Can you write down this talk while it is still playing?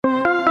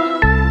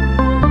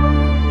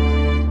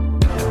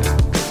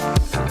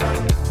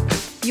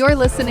You're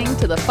listening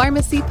to the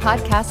Pharmacy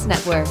Podcast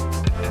Network.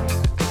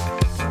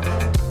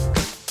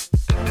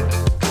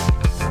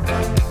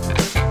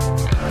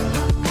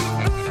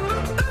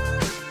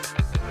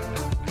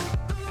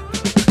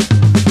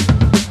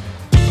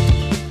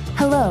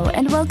 Hello,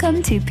 and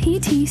welcome to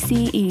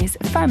PTCE's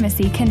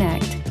Pharmacy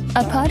Connect,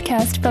 a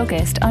podcast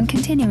focused on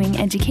continuing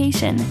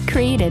education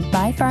created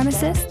by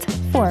pharmacists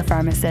for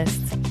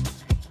pharmacists.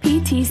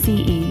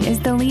 PTCE is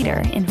the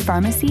leader in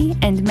pharmacy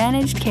and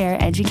managed care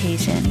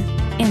education.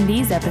 In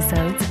these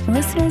episodes,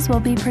 listeners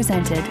will be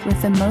presented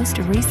with the most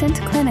recent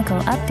clinical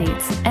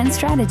updates and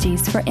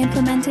strategies for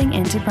implementing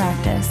into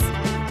practice.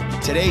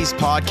 Today's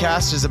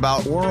podcast is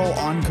about oral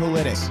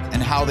oncolytics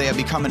and how they have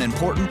become an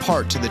important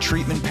part to the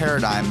treatment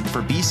paradigm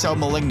for B-cell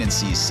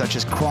malignancies such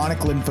as chronic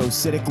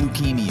lymphocytic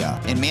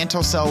leukemia and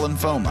mantle cell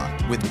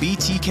lymphoma, with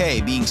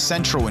BTK being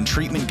central in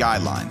treatment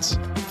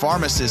guidelines.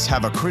 Pharmacists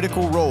have a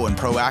critical role in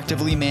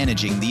proactively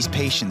managing these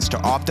patients to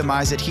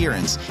optimize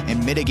adherence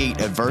and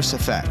mitigate adverse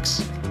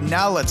effects.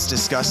 Now let's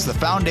discuss the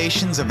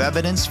foundations of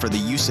evidence for the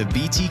use of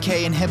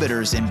BTK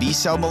inhibitors in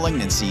B-cell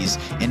malignancies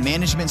and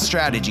management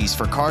strategies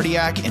for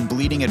cardiac and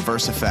bleeding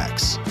adverse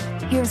effects.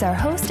 Here's our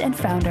host and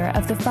founder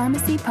of the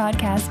Pharmacy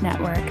Podcast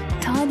Network,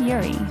 Todd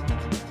Eury.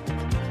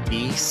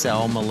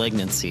 B-cell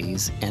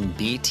malignancies and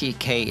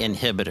BTK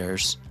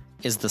inhibitors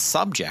is the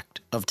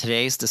subject of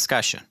today's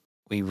discussion.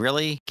 We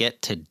really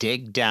get to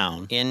dig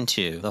down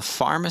into the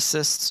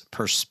pharmacist's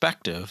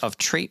perspective of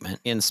treatment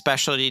in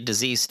specialty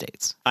disease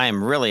states. I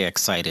am really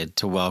excited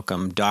to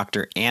welcome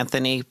Dr.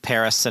 Anthony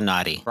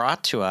Parasanati,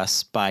 brought to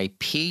us by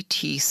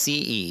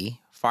PTCE,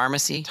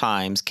 Pharmacy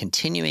Times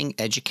Continuing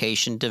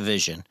Education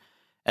Division,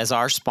 as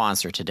our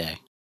sponsor today.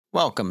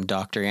 Welcome,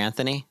 Dr.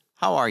 Anthony.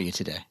 How are you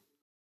today?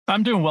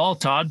 I'm doing well,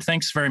 Todd.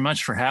 Thanks very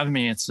much for having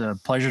me. It's a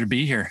pleasure to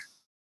be here.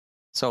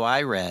 So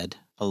I read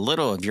a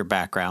little of your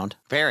background,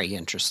 very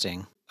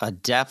interesting, a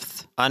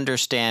depth,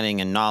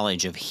 understanding, and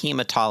knowledge of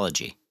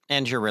hematology,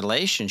 and your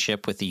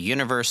relationship with the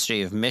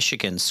University of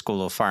Michigan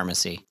School of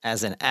Pharmacy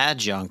as an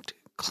adjunct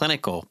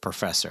clinical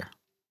professor.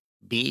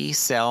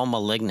 B-cell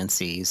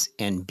malignancies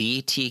and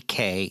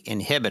BTK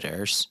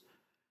inhibitors.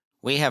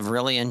 We have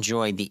really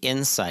enjoyed the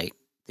insight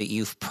that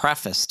you've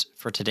prefaced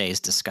for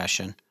today's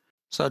discussion.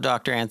 So,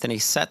 Dr. Anthony,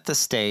 set the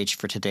stage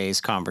for today's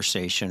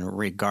conversation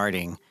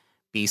regarding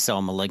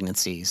B-cell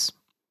malignancies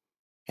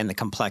and the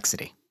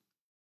complexity.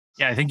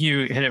 Yeah, I think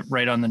you hit it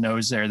right on the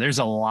nose there. There's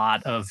a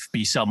lot of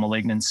B-cell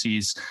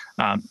malignancies.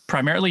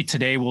 Primarily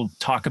today, we'll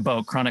talk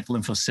about chronic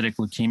lymphocytic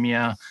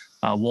leukemia,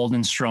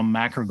 Waldenstrom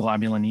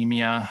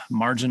macroglobulinemia,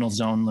 marginal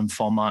zone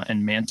lymphoma,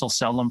 and mantle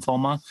cell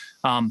lymphoma.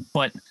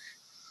 But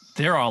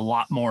there are a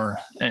lot more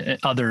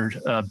other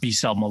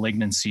B-cell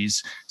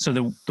malignancies. So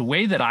the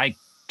way that I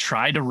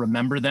try to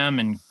remember them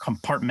and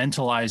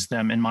compartmentalize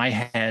them in my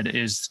head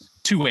is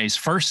two ways.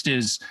 First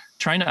is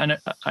trying to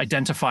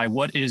identify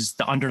what is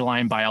the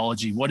underlying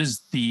biology, what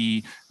is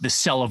the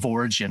cell of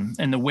origin.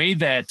 And the way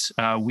that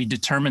we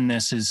determine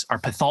this is our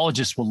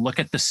pathologists will look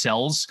at the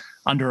cells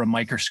under a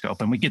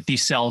microscope, and we get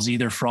these cells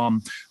either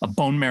from a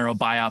bone marrow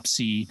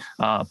biopsy,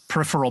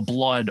 peripheral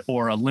blood,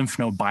 or a lymph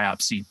node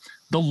biopsy.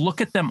 They'll look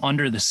at them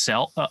under the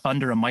cell,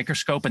 under a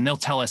microscope, and they'll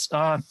tell us,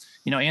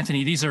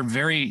 Anthony, these are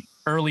very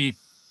early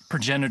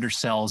progenitor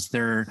cells.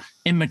 They're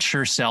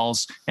immature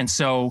cells. And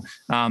so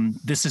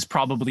this is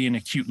probably an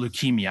acute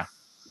leukemia.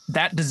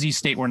 That disease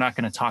state we're not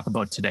going to talk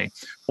about today.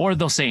 Or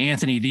they'll say,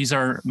 Anthony, these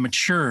are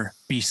mature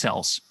B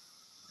cells.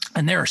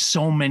 And there are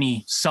so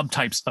many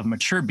subtypes of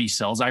mature B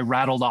cells. I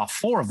rattled off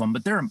 4 of them,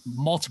 but there are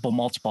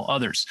multiple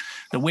others.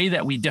 The way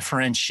that we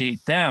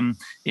differentiate them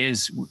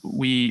is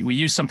we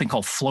use something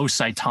called flow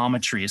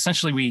cytometry.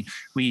 Essentially,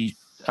 we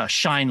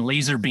shine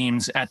laser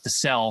beams at the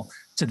cell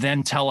to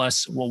then tell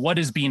us, well, what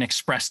is being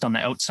expressed on the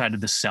outside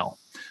of the cell.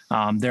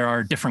 There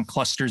are different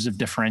clusters of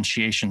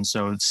differentiation.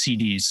 So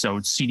CDs, so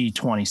CD20,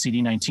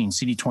 CD19,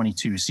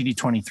 CD22,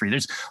 CD23.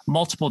 There's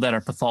multiple that our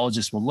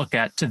pathologists will look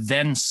at to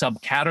then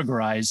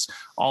subcategorize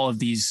all of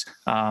these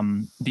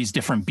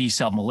different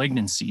B-cell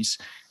malignancies.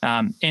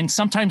 And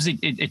sometimes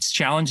it's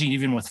challenging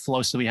even with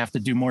flow, so we have to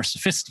do more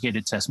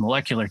sophisticated tests,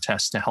 molecular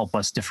tests to help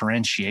us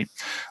differentiate.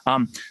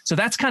 So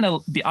that's kind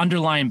of the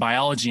underlying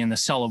biology and the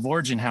cell of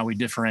origin, how we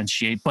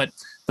differentiate. But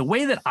the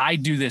way that I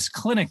do this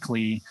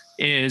clinically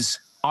is,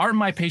 are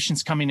my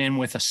patients coming in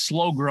with a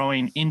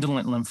slow-growing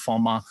indolent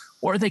lymphoma,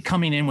 or are they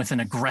coming in with an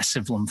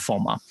aggressive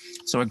lymphoma?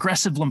 So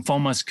aggressive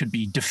lymphomas could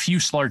be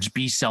diffuse large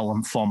B-cell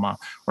lymphoma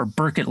or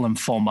Burkitt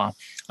lymphoma.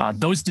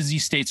 Those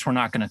disease states we're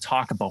not going to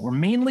talk about. We're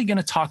mainly going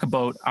to talk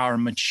about our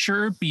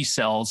mature B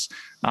cells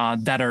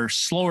that are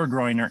slower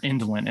growing or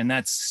indolent, and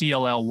that's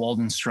CLL,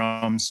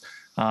 Waldenstrom's,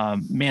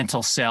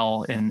 mantle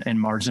cell, and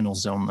marginal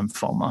zone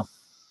lymphoma.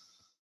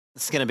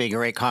 This is going to be a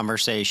great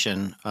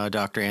conversation,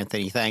 Dr.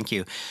 Anthony. Thank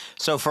you.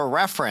 So for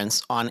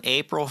reference, on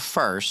April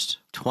 1st,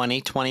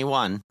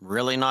 2021,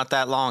 really not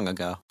that long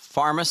ago,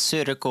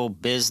 Pharmaceutical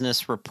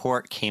Business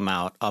Report came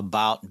out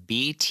about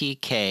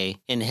BTK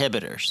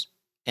inhibitors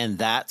in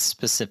that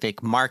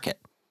specific market.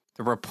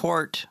 The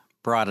report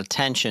brought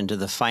attention to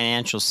the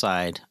financial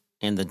side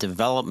and the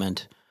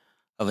development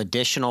of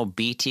additional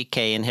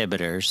BTK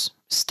inhibitors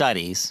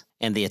studies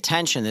and the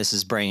attention this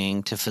is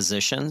bringing to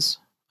physicians,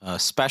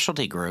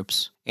 specialty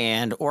groups,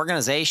 and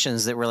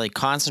organizations that really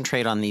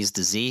concentrate on these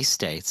disease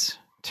states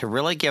to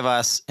really give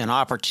us an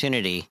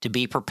opportunity to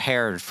be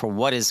prepared for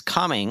what is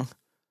coming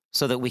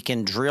so that we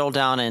can drill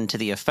down into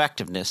the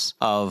effectiveness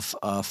of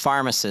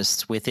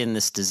pharmacists within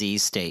this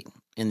disease state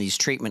in these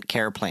treatment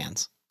care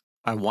plans.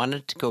 I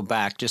wanted to go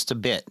back just a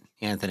bit,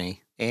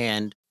 Anthony,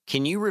 and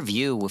can you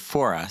review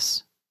for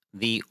us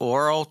the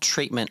oral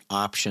treatment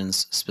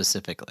options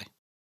specifically?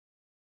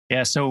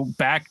 Yeah, so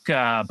back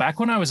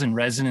when I was in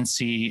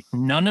residency,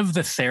 none of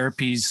the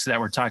therapies that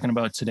we're talking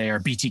about today are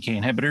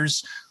BTK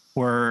inhibitors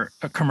were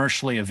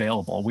commercially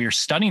available. We are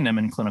studying them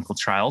in clinical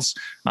trials,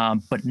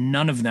 but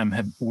none of them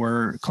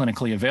were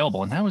clinically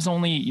available. And that was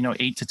only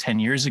 8 to 10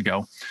 years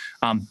ago.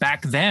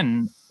 Back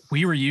then,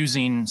 we were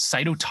using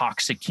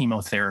cytotoxic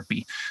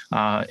chemotherapy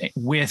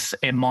with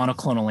a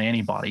monoclonal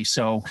antibody.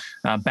 So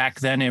back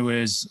then, it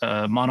was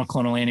a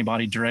monoclonal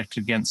antibody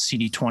directed against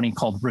CD20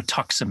 called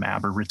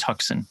rituximab or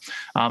Rituxan.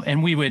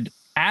 And we would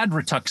add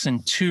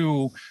Rituxan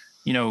to,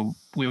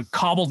 we would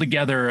cobble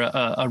together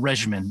a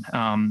regimen.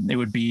 It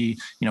would be,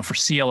 for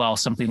CLL,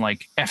 something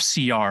like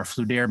FCR,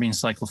 fludarabine,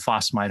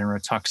 cyclophosphamide, and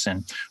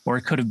Rituxan, or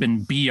it could have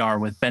been BR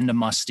with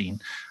bendamustine.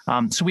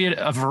 So we had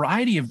a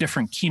variety of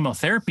different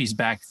chemotherapies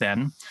back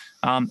then.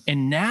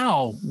 And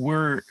now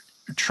we're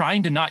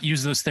trying to not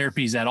use those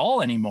therapies at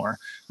all anymore.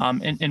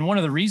 And one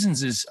of the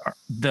reasons is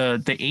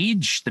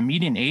the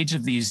median age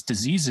of these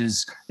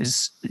diseases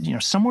is,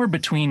 somewhere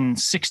between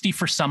 60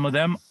 for some of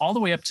them, all the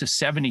way up to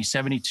 70,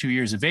 72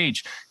 years of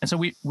age. And so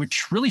we're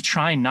really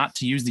trying not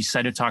to use these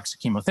cytotoxic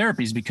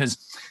chemotherapies because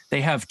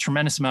they have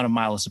tremendous amount of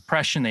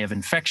myelosuppression. They have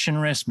infection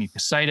risk,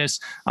 mucositis.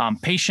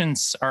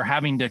 Patients are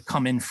having to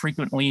come in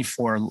frequently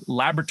for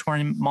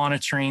laboratory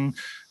monitoring.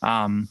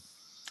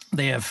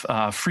 They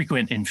have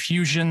frequent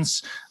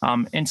infusions.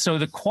 And so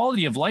the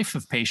quality of life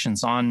of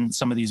patients on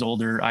some of these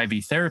older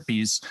IV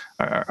therapies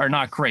are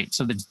not great.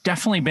 So there's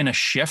definitely been a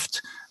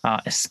shift,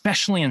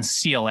 especially in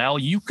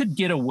CLL. You could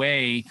get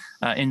away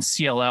in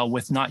CLL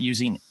with not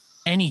using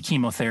any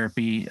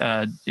chemotherapy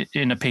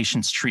in a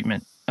patient's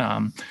treatment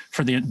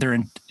for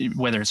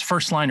whether it's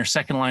first line or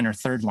second line or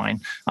third line.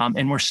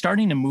 And we're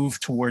starting to move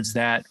towards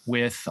that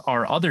with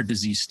our other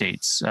disease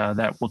states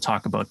that we'll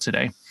talk about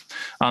today.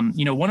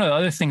 One of the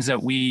other things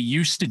that we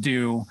used to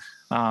do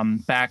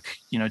back,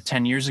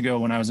 10 years ago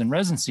when I was in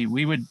residency,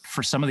 we would,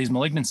 for some of these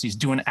malignancies,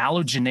 do an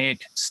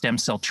allogeneic stem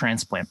cell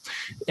transplant.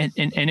 And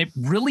it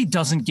really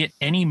doesn't get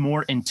any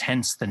more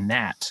intense than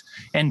that.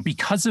 And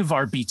because of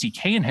our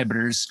BTK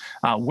inhibitors,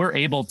 we're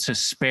able to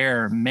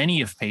spare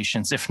many of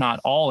patients, if not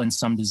all in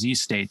some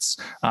disease states,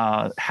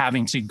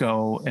 having to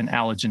go an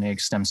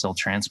allogeneic stem cell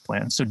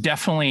transplant. So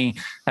definitely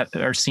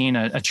are seeing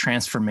a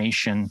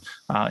transformation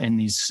in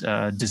these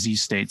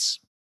disease states.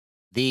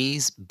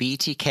 These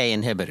BTK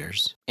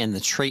inhibitors in the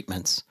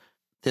treatments,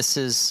 this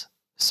is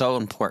so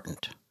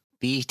important.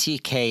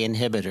 BTK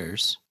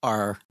inhibitors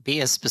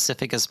be as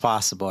specific as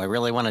possible. I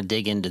really want to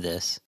dig into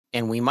this.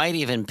 And we might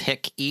even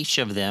pick each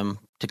of them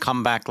to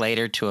come back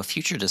later to a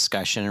future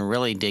discussion and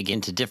really dig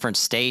into different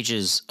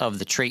stages of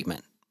the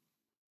treatment.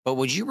 But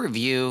would you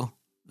review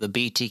the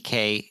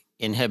BTK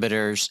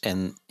inhibitors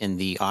and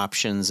the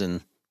options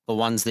and the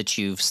ones that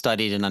you've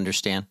studied and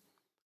understand?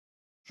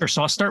 Sure.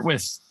 So I'll start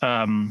with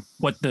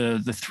what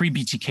the three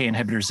BTK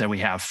inhibitors that we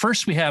have.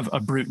 First, we have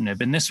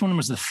ibrutinib, and this one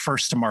was the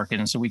first to market.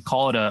 And so we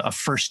call it a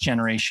first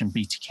generation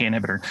BTK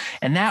inhibitor.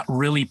 And that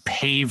really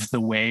paved the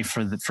way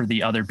for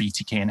the other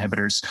BTK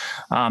inhibitors.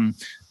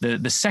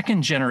 The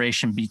second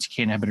generation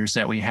BTK inhibitors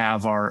that we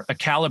have are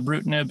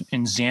acalabrutinib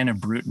and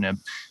zanubrutinib.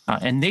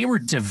 And they were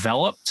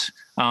developed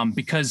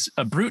because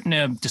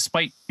ibrutinib,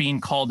 despite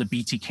being called a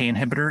BTK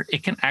inhibitor,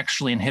 it can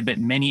actually inhibit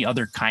many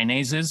other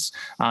kinases.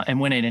 And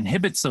when it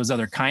inhibits those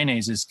other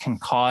kinases, can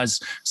cause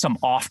some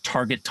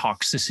off-target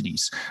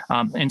toxicities.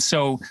 And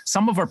so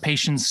some of our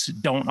patients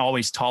don't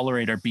always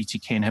tolerate our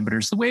BTK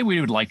inhibitors the way we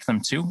would like them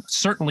to,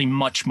 certainly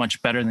much,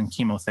 much better than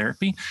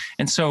chemotherapy.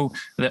 And so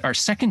our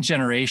second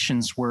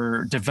generations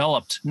were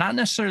developed not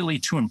necessarily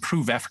to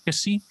improve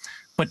efficacy,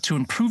 but to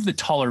improve the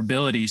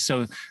tolerability.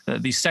 So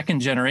these second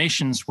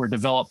generations were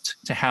developed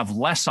to have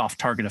less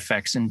off-target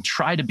effects and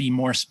try to be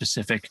more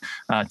specific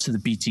to the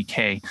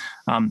BTK.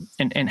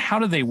 And how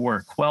do they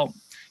work? Well,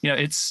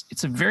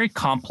 it's a very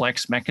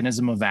complex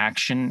mechanism of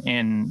action,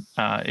 and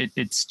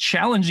it's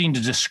challenging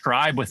to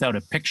describe without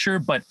a picture,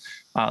 but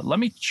let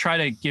me try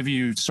to give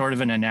you sort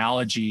of an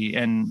analogy.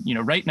 And,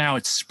 right now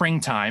it's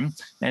springtime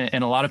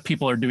and a lot of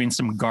people are doing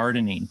some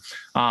gardening.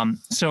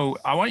 So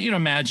I want you to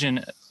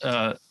imagine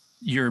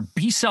your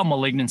B-cell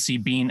malignancy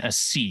being a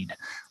seed.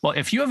 Well,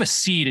 if you have a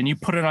seed and you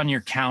put it on your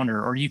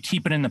counter or you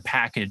keep it in the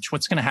package,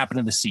 what's going to happen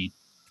to the seed?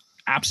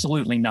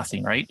 Absolutely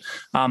nothing, right?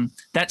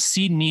 That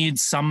seed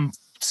needs some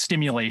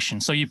stimulation.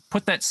 So you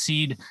put that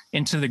seed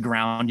into the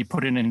ground, you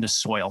put it into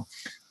soil.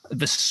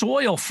 The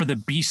soil for the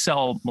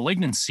B-cell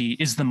malignancy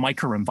is the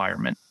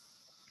microenvironment.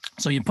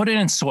 So you put it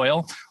in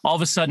soil, all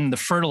of a sudden the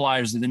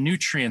fertilizer, the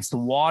nutrients, the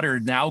water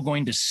now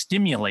going to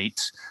stimulate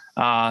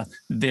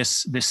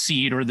this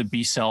seed or the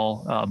B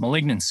cell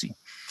malignancy.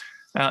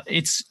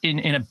 It's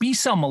in a B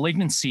cell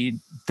malignancy,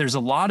 there's a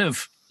lot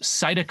of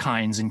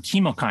cytokines and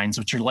chemokines,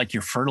 which are like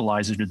your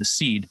fertilizer to the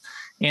seed.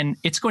 And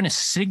it's going to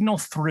signal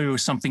through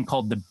something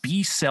called the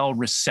B cell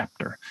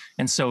receptor.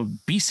 And so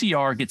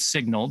BCR gets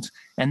signaled,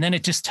 and then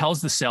it just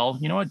tells the cell,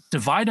 you know what,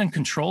 divide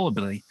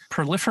uncontrollably,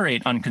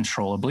 proliferate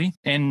uncontrollably,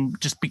 and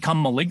just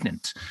become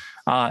malignant.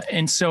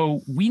 And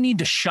so we need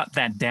to shut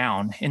that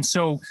down. And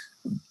so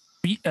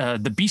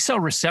the B cell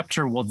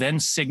receptor will then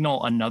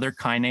signal another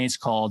kinase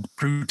called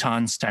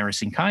Bruton's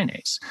tyrosine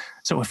kinase.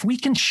 So if we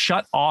can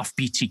shut off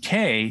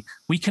BTK,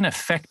 we can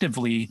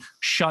effectively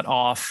shut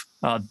off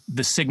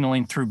the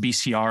signaling through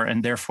BCR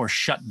and therefore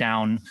shut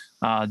down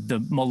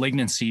the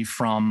malignancy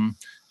from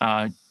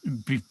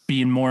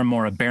being more and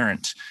more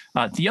aberrant.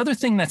 The other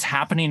thing that's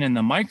happening in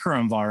the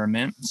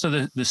microenvironment, so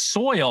the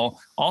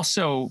soil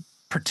also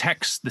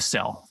protects the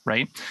cell,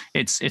 right?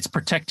 It's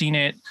protecting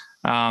it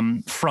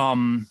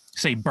from,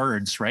 say,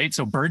 birds, right?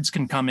 So birds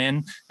can come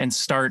in and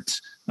start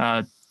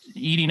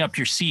eating up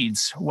your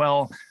seeds.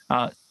 Well,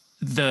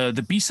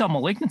 the B cell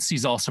malignancy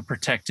is also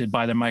protected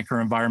by the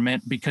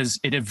microenvironment because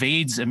it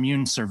evades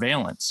immune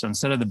surveillance. So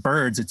instead of the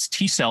birds, it's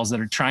T cells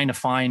that are trying to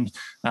find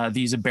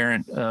these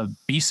aberrant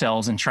B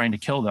cells and trying to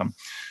kill them.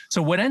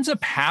 So what ends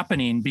up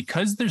happening,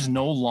 because there's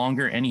no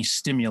longer any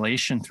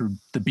stimulation through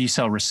the B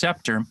cell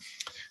receptor,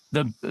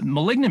 the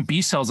malignant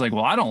B cell is like,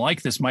 well, I don't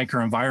like this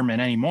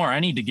microenvironment anymore. I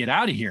need to get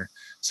out of here.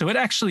 So it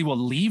actually will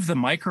leave the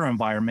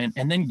microenvironment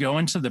and then go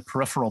into the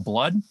peripheral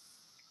blood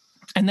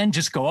and then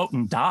just go out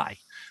and die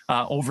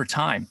over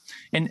time.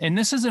 And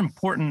this is an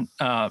important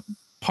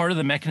part of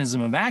the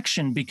mechanism of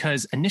action,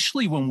 because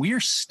initially when we are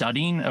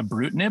studying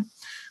ibrutinib,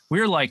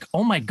 we're like,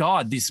 oh my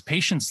God, these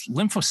patients'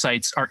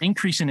 lymphocytes are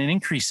increasing and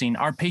increasing.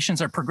 Our patients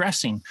are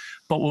progressing.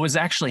 But what was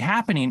actually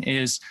happening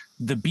is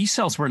the B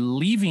cells were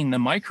leaving the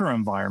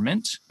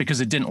microenvironment because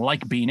it didn't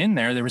like being in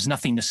there. There was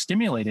nothing to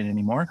stimulate it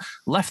anymore,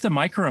 left the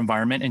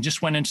microenvironment and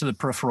just went into the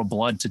peripheral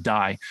blood to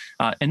die.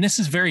 And this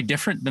is very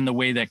different than the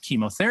way that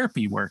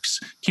chemotherapy works.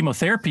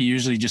 Chemotherapy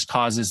usually just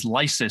causes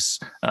lysis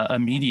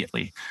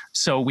immediately.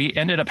 So we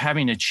ended up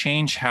having to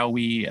change how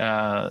we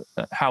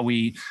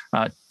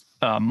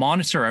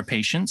monitor our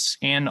patients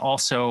and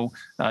also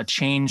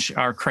change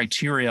our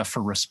criteria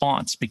for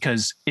response,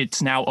 because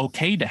it's now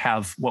okay to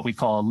have what we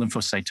call a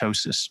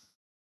lymphocytosis.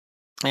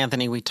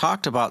 Anthony, we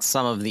talked about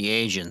some of the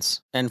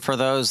agents. And for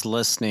those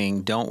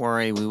listening, don't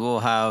worry, we will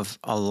have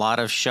a lot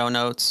of show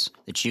notes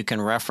that you can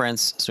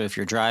reference. So if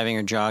you're driving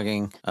or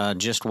jogging,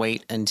 just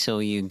wait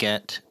until you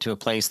get to a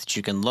place that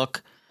you can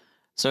look.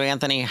 So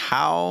Anthony,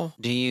 how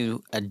do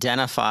you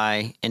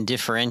identify and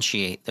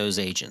differentiate those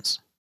agents?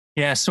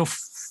 Yeah, so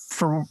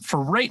for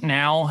right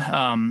now,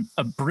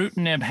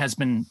 ibrutinib has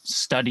been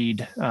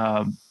studied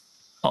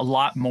a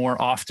lot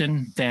more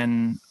often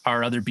than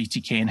our other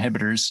BTK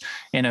inhibitors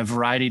in a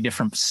variety of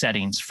different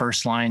settings,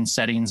 first-line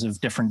settings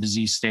of different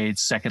disease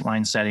states,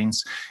 second-line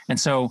settings. And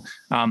so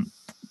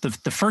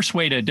the first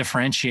way to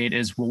differentiate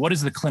is, well, what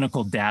does the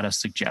clinical data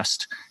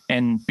suggest?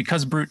 And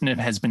because ibrutinib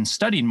has been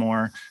studied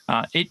more,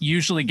 it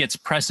usually gets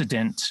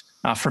precedent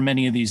for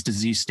many of these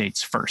disease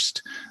states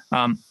first.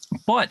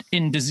 But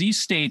in disease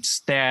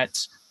states that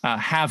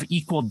have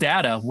equal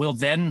data, we'll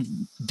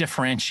then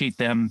differentiate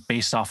them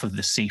based off of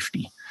the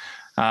safety.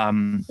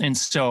 And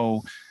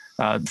so,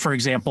 for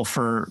example,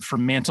 for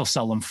mantle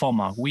cell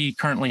lymphoma, we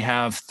currently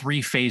have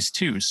 3 phase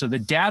 2. So the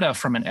data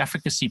from an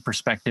efficacy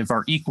perspective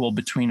are equal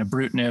between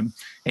ibrutinib,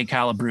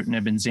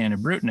 acalabrutinib, and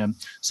zanubrutinib.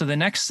 So the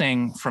next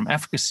thing from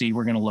efficacy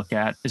we're going to look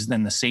at is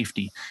then the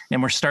safety.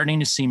 And we're starting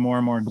to see more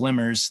and more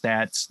glimmers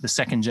that the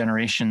second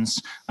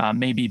generations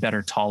may be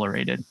better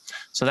tolerated.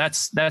 So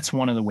that's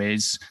one of the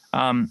ways.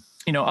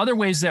 Other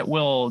ways that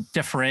will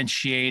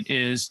differentiate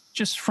is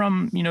just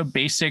from,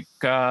 basic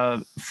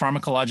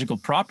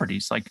pharmacological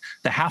properties like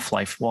the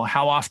half-life. Well,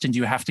 how often do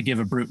you have to give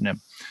ibrutinib?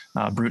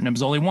 Ibrutinib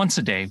is only once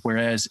a day,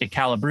 whereas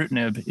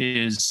acalabrutinib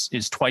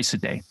is twice a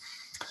day.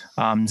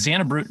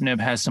 Zanubrutinib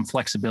has some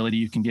flexibility.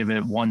 You can give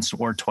it once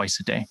or twice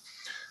a day.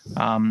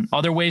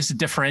 Other ways to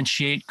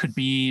differentiate could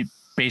be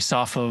based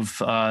off of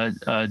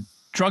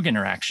drug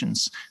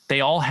interactions.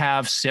 They all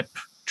have CYP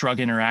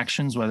drug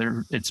interactions,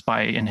 whether it's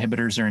by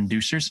inhibitors or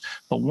inducers.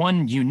 But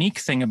one unique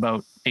thing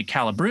about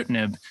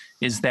acalabrutinib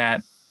is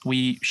that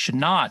we should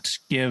not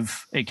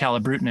give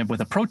acalabrutinib with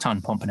a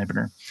proton pump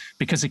inhibitor,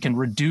 because it can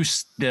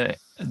reduce the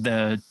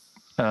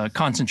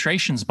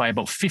concentrations by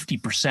about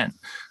 50%.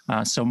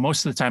 So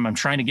most of the time I'm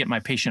trying to get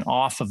my patient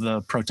off of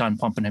the proton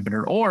pump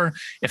inhibitor, or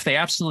if they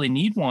absolutely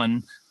need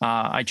one,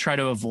 I try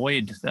to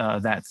avoid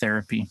that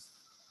therapy.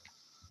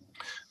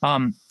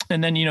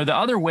 And then, the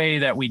other way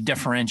that we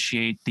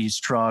differentiate these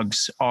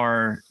drugs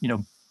are,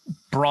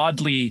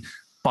 broadly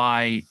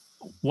by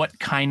what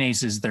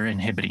kinases they're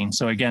inhibiting.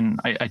 So again,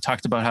 I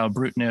talked about how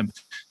ibrutinib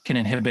can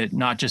inhibit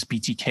not just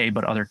BTK,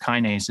 but other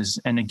kinases.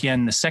 And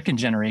again, the second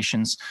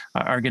generations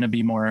are going to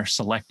be more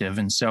selective.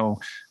 And so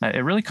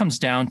it really comes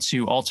down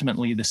to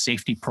ultimately the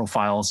safety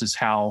profiles is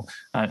how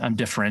I'm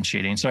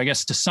differentiating. So I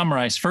guess to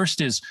summarize,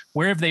 first is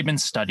where have they been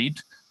studied?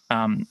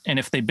 And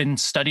if they've been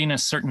studying a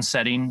certain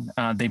setting,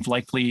 they've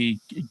likely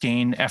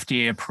gained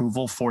FDA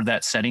approval for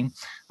that setting.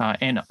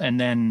 And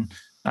then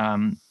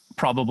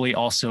probably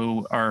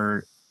also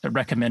are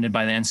recommended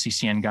by the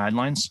NCCN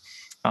guidelines.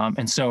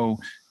 And so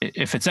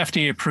if it's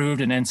FDA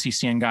approved and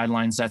NCCN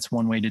guidelines, that's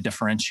one way to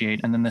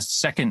differentiate. And then the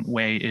second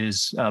way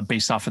is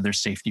based off of their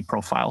safety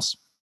profiles.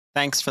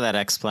 Thanks for that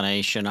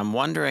explanation. I'm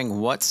wondering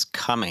what's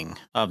coming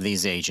of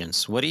these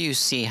agents. What do you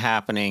see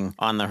happening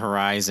on the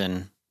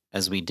horizon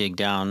as we dig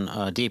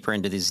down deeper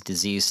into these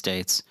disease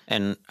states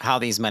and how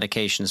these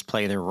medications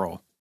play their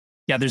role?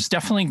 Yeah, there's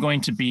definitely going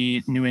to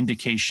be new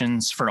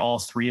indications for all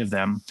three of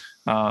them.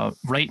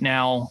 Right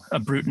now,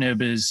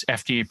 ibrutinib is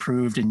FDA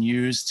approved and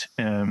used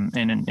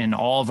in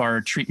all of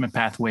our treatment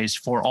pathways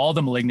for all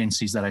the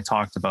malignancies that I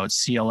talked about,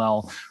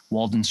 CLL,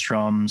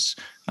 Waldenstrom's,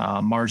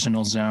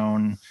 marginal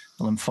zone,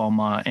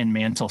 lymphoma, and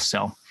mantle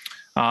cell.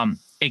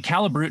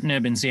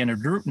 Acalabrutinib and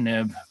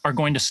zanubrutinib are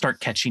going to start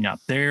catching up.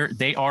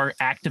 They are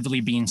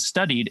actively being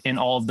studied in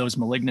all of those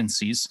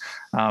malignancies.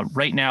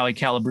 Right now,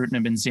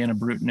 acalabrutinib and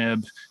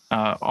zanubrutinib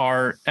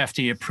are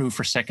FDA approved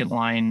for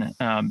second-line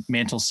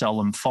mantle cell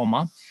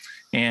lymphoma.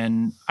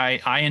 And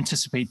I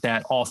anticipate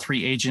that all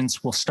three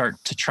agents will start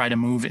to try to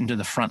move into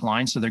the front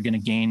line. So they're going to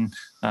gain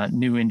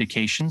new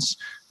indications.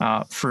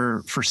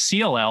 For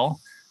CLL,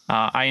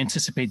 I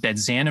anticipate that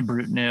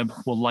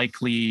zanubrutinib will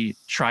likely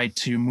try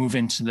to move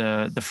into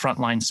the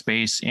frontline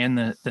space and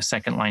the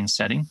second line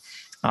setting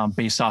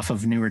based off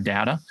of newer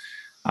data.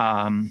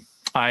 I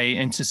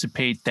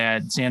anticipate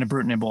that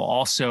zanubrutinib will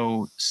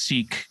also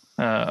seek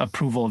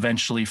approval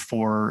eventually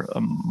for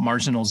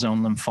marginal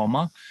zone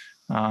lymphoma.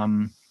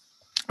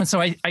 And so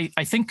I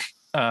think,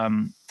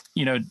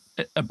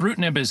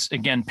 ibrutinib is,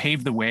 again,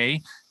 paved the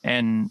way,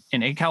 and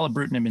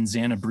acalabrutinib and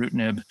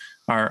zanubrutinib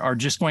are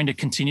just going to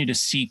continue to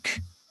seek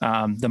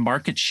the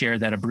market share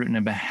that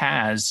ibrutinib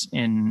has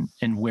in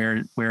where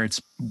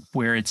it's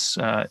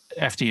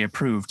FDA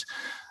approved.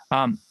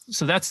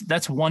 So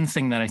that's one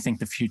thing that I think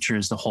the future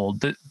is to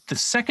hold. The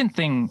second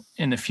thing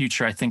in the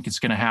future I think is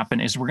going to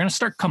happen is we're going to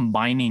start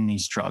combining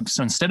these drugs.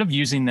 So instead of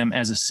using them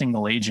as a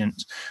single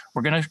agent,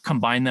 we're going to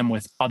combine them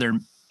with other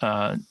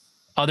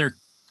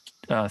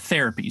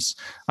therapies.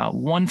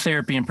 One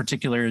therapy in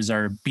particular is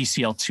our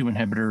BCL2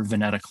 inhibitor,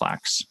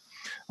 venetoclax.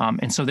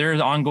 And so there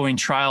are ongoing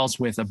trials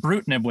with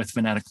ibrutinib with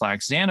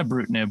venetoclax,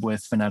 zanubrutinib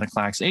with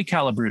venetoclax,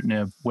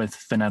 acalabrutinib with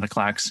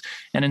venetoclax.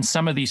 And in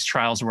some of these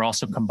trials, we're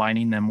also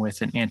combining them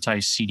with an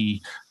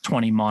anti-CD20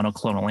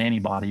 monoclonal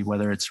antibody,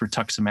 whether it's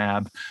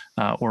rituximab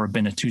or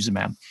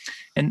obinutuzumab.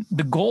 And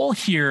the goal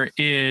here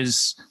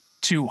is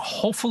to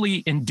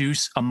hopefully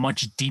induce a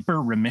much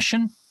deeper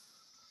remission.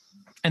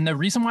 And the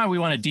reason why we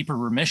want a deeper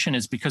remission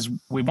is because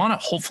we want to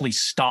hopefully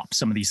stop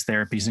some of these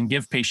therapies and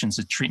give patients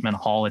a treatment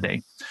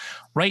holiday.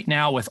 Right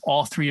now, with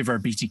all three of our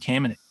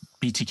BTK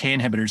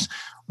inhibitors,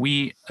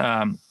 we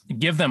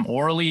give them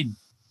orally,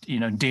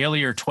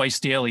 daily or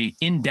twice daily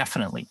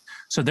indefinitely.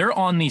 So they're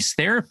on these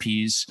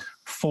therapies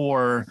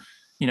for,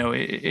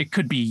 it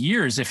could be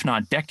years, if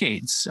not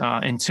decades,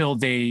 until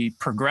they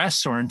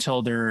progress or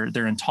until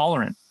they're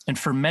intolerant. And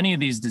for many of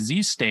these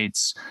disease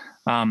states,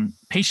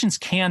 patients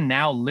can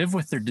now live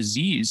with their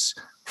disease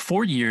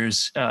for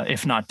years,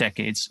 if not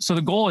decades. So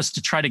the goal is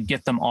to try to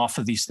get them off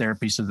of these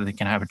therapies so that they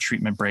can have a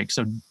treatment break.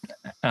 So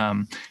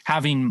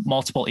having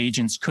multiple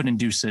agents could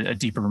induce a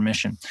deeper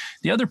remission.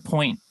 The other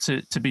point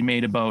to be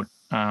made about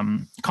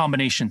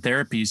combination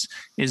therapies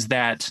is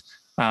that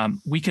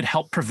we could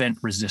help prevent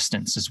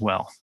resistance as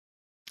well.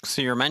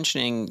 So you're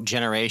mentioning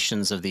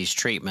generations of these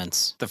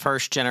treatments. The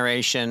first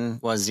generation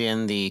was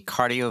in the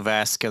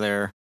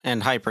cardiovascular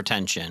and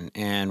hypertension,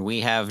 and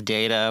we have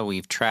data,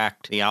 we've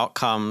tracked the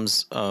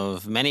outcomes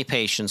of many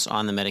patients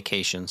on the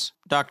medications.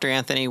 Dr.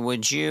 Anthony,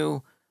 would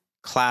you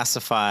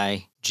classify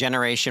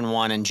generation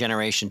 1 and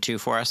generation 2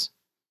 for us?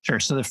 Sure.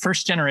 So the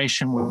first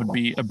generation would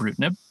be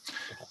ibrutinib,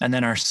 and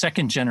then our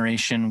second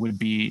generation would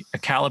be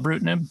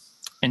acalabrutinib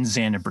and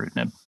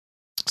zanubrutinib.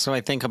 So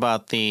I think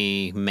about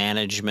the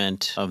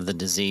management of the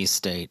disease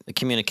state, the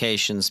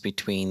communications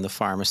between the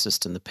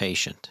pharmacist and the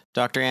patient.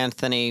 Dr.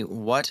 Anthony,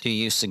 what do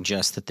you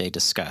suggest that they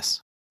discuss?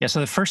 Yeah,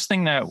 so the first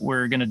thing that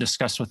we're going to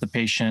discuss with the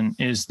patient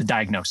is the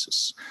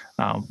diagnosis.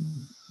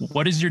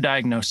 What is your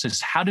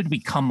diagnosis? How did we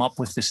come up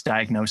with this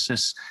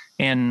diagnosis?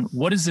 And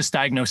what does this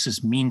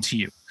diagnosis mean to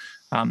you?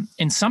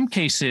 In some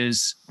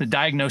cases, the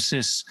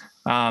diagnosis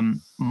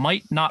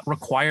might not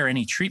require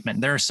any treatment.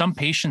 There are some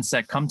patients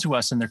that come to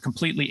us and they're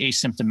completely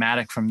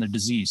asymptomatic from their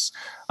disease.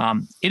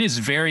 It is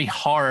very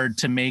hard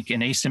to make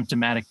an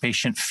asymptomatic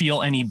patient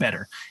feel any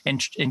better,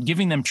 and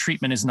giving them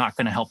treatment is not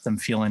going to help them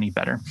feel any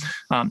better.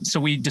 So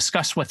we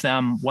discuss with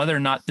them whether or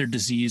not their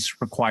disease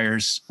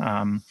requires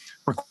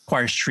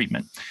requires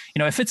treatment.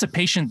 If it's a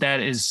patient that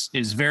is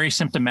very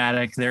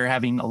symptomatic, they're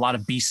having a lot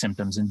of B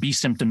symptoms, and B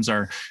symptoms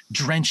are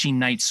drenching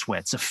night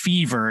sweats, a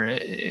fever,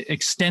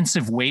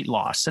 extensive weight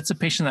loss. That's a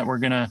patient that we're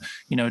going to,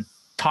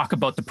 talk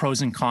about the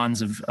pros and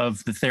cons of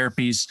the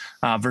therapies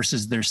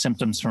versus their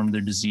symptoms from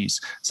their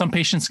disease. Some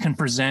patients can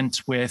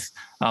present with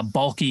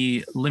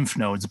bulky lymph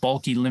nodes,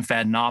 bulky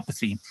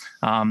lymphadenopathy,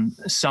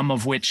 some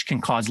of which can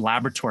cause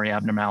laboratory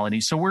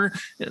abnormalities. So we're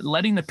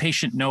letting the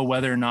patient know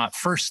whether or not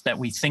first that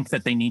we think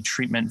that they need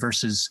treatment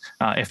versus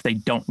if they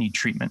don't need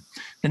treatment.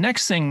 The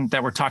next thing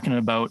that we're talking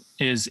about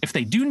is if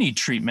they do need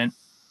treatment,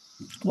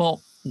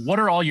 well, what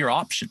are all your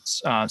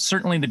options?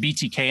 Certainly the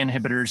BTK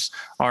inhibitors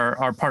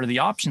are part of the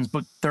options,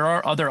 but there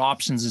are other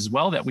options as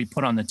well that we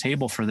put on the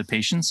table for the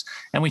patients,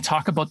 and we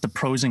talk about the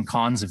pros and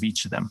cons of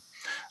each of them.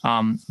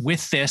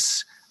 With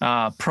this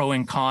pro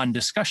and con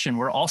discussion,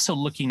 we're also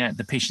looking at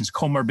the patient's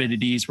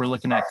comorbidities. We're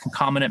looking at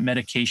concomitant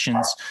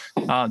medications.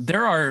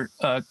 There are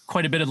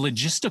quite a bit of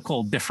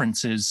logistical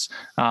differences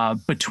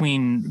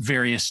between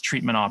various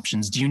treatment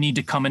options. Do you need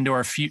to come into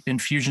our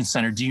infusion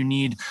center? Do you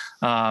need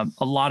a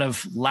lot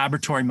of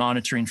laboratory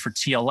monitoring for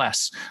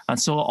TLS? And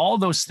so all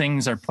those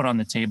things are put on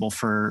the table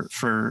for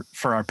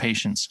our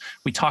patients.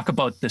 We talk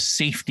about the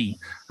safety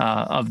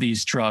of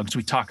these drugs.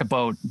 We talk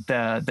about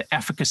the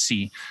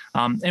efficacy.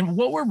 And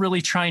what we're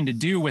really trying to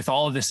do with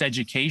all of this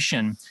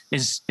education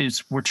is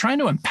we're trying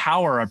to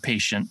empower our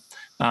patient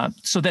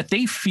so that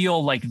they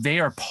feel like they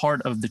are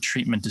part of the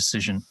treatment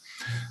decision.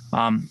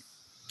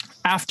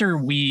 After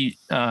we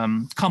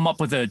come up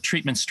with a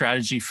treatment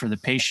strategy for the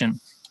patient,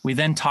 we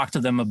then talk to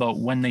them about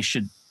when they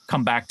should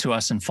come back to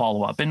us and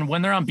follow up. And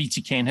when they're on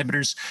BTK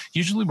inhibitors,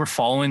 usually we're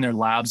following their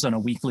labs on a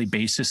weekly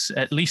basis,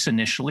 at least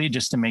initially,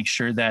 just to make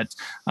sure that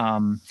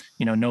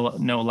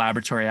no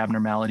laboratory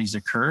abnormalities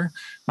occur,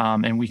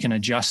 and we can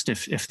adjust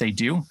if they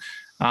do.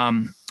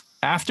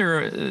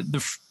 After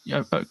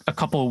a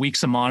couple of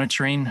weeks of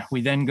monitoring,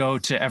 we then go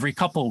to every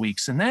couple of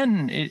weeks, and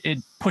then it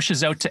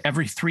pushes out to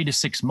every 3 to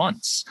 6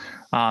 months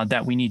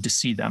that we need to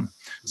see them.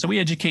 So we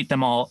educate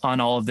them all on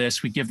all of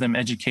this. We give them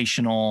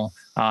educational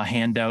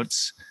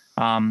handouts.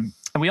 And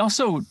we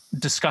also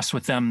discuss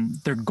with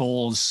them their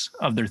goals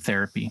of their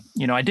therapy.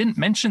 I didn't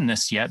mention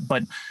this yet,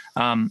 but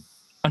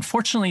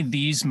unfortunately,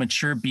 these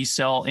mature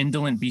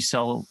indolent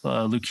B-cell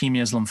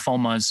leukemias,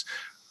 lymphomas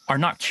are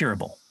not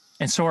curable.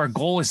 And so our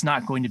goal is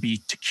not going to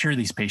be to cure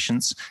these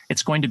patients.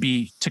 It's going to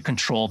be to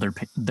control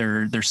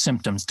their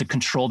symptoms, to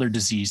control their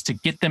disease, to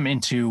get them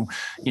into,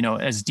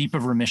 as deep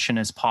of remission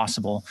as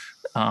possible,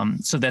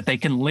 so that they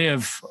can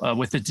live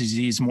with the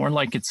disease more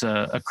like it's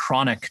a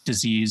chronic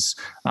disease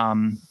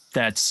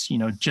that's,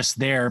 just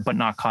there, but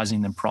not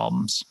causing them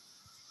problems.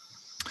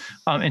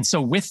 And so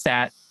with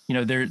that,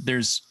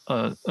 there's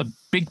a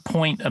big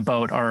point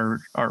about our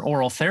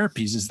oral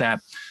therapies is that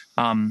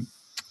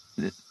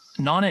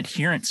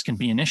non-adherence can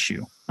be an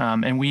issue.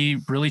 And we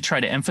really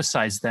try to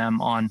emphasize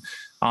them on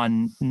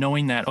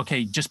knowing that,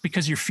 okay, just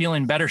because you're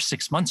feeling better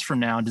 6 months from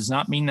now does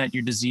not mean that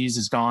your disease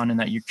is gone and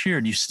that you're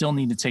cured. You still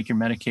need to take your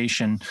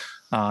medication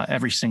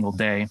every single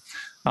day.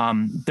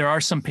 There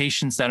are some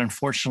patients that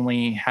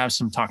unfortunately have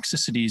some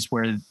toxicities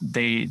where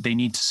they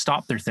need to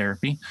stop their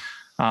therapy.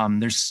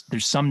 There's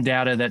some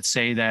data that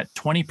say that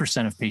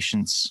 20% of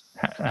patients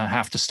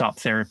have to stop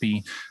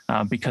therapy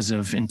because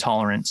of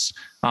intolerance.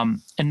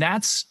 And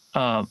that's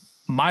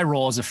my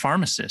role as a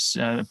pharmacist.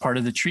 Part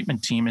of the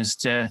treatment team is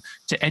to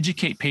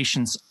educate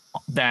patients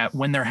that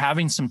when they're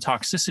having some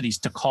toxicities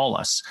to call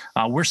us.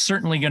 We're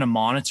certainly going to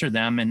monitor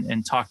them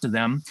and talk to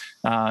them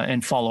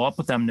and follow up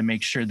with them to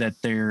make sure that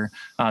they're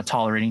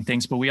tolerating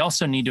things. But we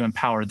also need to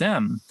empower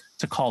them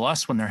to call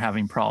us when they're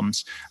having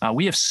problems.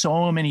 We have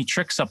so many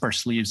tricks up our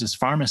sleeves as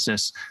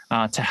pharmacists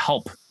to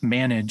help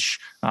manage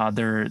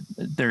their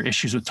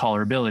issues with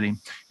tolerability.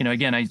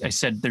 Again, I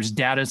said there's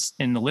data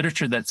in the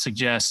literature that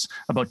suggests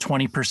about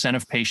 20%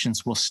 of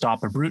patients will stop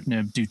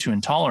ibrutinib due to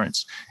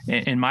intolerance.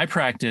 In my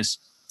practice,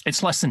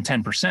 it's less than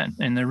 10%.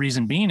 And the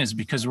reason being is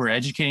because we're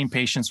educating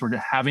patients, we're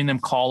having them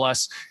call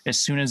us as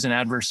soon as an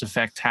adverse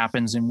effect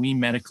happens, and we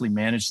medically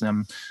manage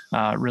them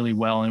really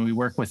well. And we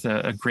work with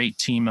a great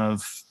team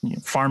of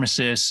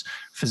pharmacists,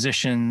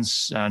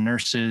 physicians,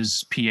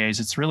 nurses, PAs.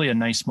 It's really a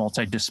nice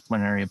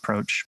multidisciplinary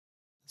approach.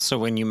 So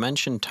when you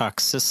mention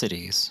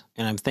toxicities,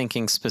 and I'm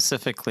thinking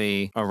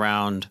specifically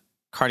around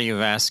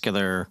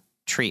cardiovascular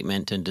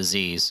treatment and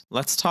disease,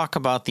 let's talk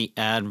about the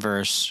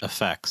adverse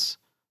effects.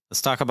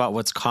 Let's talk about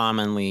what's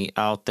commonly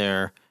out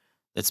there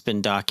that's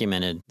been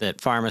documented that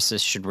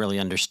pharmacists should really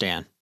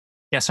understand.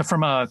 Yeah, so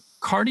from a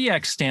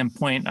cardiac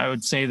standpoint, I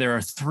would say there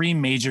are 3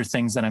 major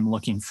things that I'm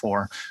looking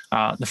for.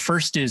 The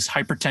first is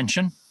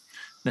hypertension.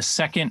 The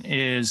second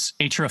is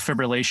atrial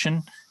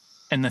fibrillation.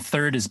 And the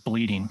third is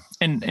bleeding.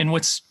 And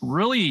what's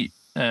really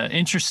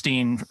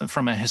interesting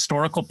from a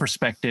historical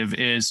perspective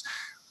is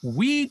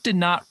we did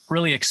not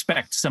really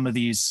expect some of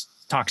these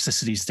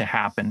toxicities to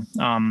happen.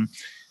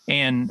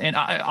 And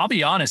I'll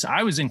be honest,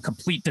 I was in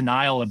complete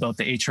denial about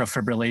the atrial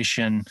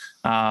fibrillation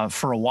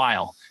for a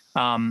while.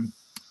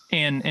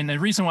 And the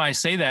reason why I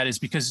say that is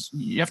because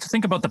you have to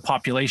think about the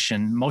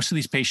population. Most of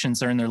these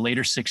patients are in their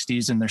later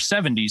 60s and their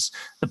 70s.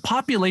 The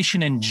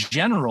population in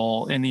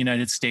general in the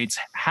United States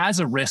has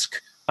a risk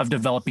of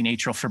developing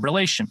atrial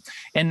fibrillation.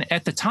 And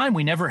at the time,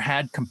 we never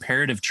had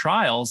comparative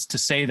trials to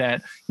say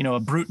that,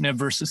 ibrutinib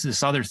versus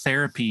this other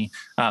therapy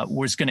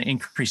was going to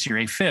increase your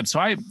AFib. So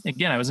I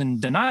was in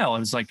denial. I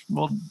was like,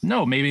 well,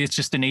 no, maybe it's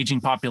just an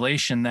aging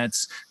population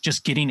that's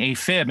just getting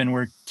AFib and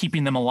we're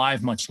keeping them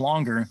alive much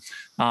longer.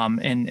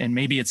 And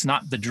maybe it's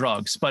not the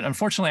drugs. But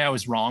unfortunately, I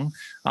was wrong.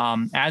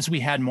 As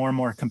we had more and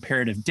more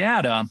comparative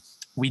data,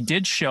 we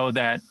did show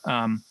that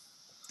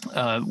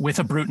with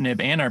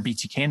ibrutinib and our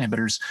BTK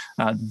inhibitors,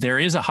 there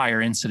is a higher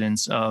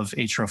incidence of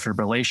atrial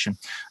fibrillation.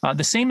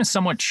 The same is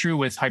somewhat true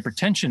with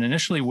hypertension.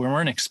 Initially, we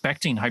weren't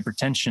expecting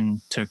hypertension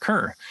to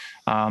occur.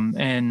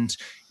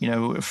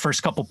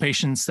 First couple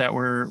patients that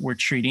we're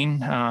treating,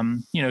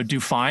 do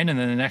fine. And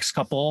then the next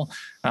couple,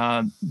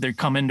 they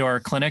come into our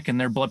clinic and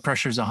their blood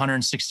pressure is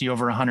 160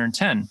 over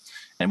 110.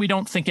 And we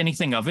don't think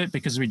anything of it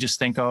because we just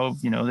think,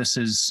 this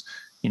is,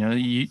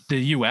 the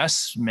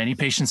U.S., many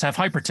patients have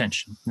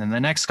hypertension. And the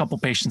next couple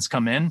patients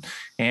come in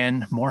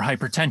and more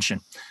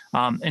hypertension.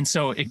 And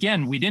so,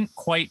 again, we didn't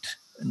quite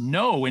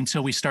know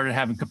until we started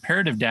having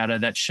comparative data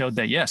that showed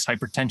that, yes,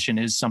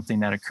 hypertension is something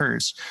that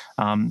occurs.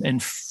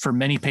 And for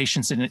many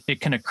patients,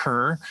 it can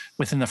occur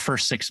within the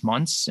first 6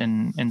 months,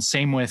 and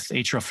same with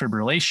atrial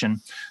fibrillation.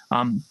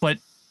 But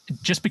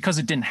just because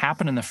it didn't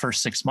happen in the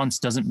first 6 months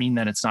doesn't mean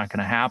that it's not going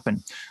to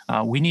happen.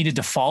 We needed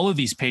to follow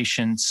these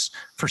patients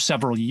for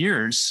several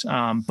years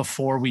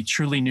before we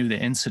truly knew the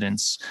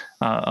incidence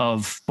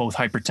of both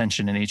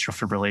hypertension and atrial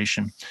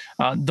fibrillation.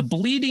 The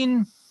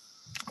bleeding,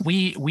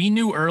 we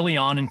knew early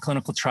on in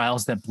clinical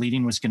trials that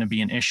bleeding was going to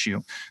be an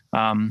issue.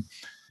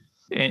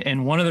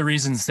 And one of the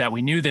reasons that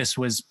we knew this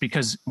was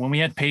because when we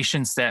had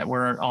patients that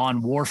were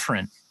on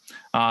warfarin,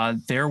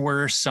 there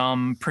were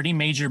some pretty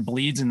major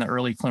bleeds in the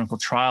early clinical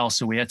trial,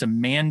 so we had to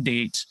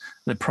mandate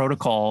the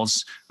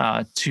protocols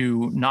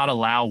to not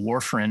allow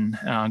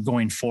warfarin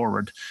going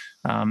forward.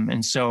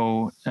 And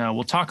so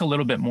we'll talk a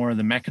little bit more of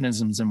the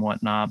mechanisms and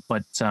whatnot,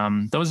 but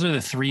those are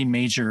the three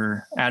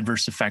major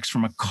adverse effects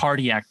from a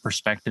cardiac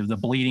perspective: the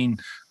bleeding,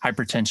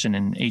 hypertension,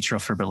 and atrial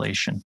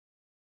fibrillation.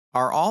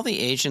 Are all the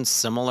agents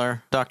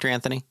similar, Dr.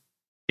 Anthony?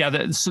 Yeah,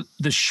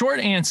 the short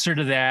answer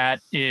to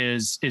that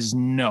is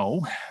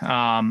no.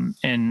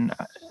 And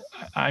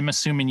I'm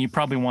assuming you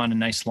probably want a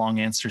nice long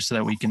answer so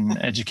that we can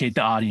educate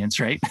the audience,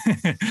 right?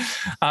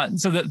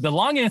 So the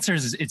long answer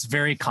is it's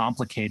very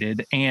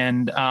complicated.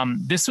 And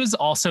this was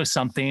also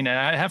something, and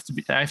I have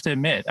to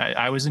admit,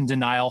 I was in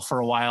denial for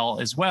a while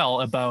as well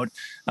about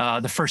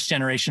the first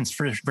generations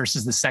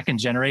versus the second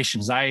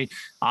generations. I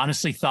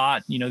honestly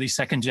thought, these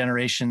second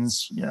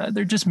generations,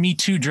 they're just Me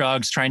Too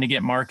drugs trying to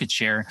get market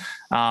share.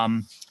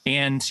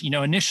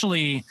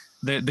 Initially,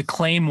 the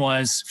claim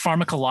was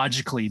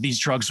pharmacologically, these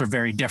drugs were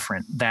very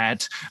different,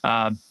 that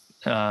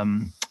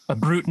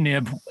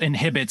ibrutinib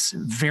inhibits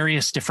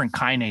various different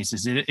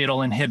kinases.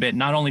 It'll inhibit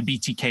not only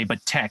BTK,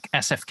 but TEC,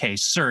 SFK,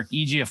 SERC,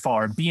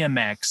 EGFR,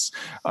 BMX,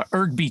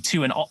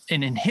 ERG-B2,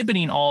 and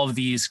inhibiting all of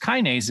these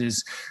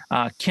kinases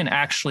can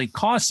actually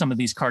cause some of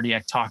these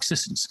cardiac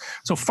toxicities.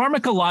 So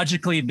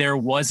pharmacologically, there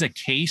was a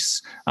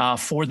case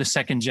for the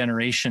second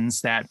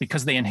generations that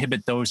because they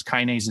inhibit those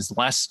kinases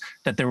less,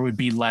 that there would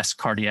be less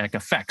cardiac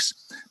effects.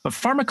 But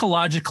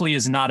pharmacologically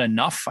is not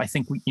enough. I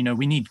think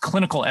we need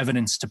clinical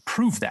evidence to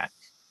prove that.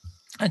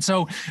 And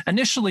so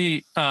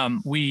initially,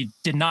 we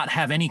did not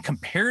have any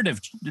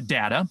comparative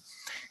data.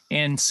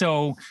 And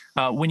so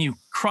when you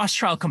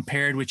cross-trial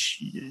compared, which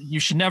you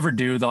should never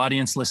do, the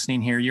audience listening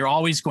here, you're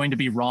always going to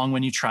be wrong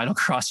when you try to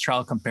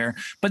cross-trial compare.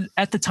 But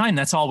at the time,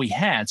 that's all we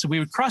had. So we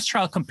would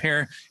cross-trial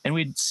compare and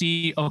we'd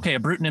see, okay,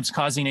 ibrutinib's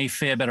causing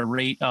AFib at a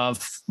rate of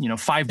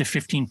 5 to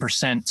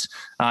 15%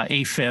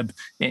 AFib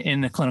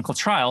in the clinical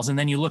trials. And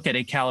then you look at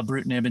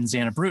acalabrutinib and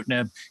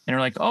zanubrutinib and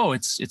you're like, oh,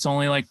 it's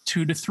only like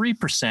 2 to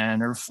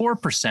 3% or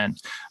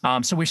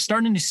 4%. So we're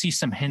starting to see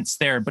some hints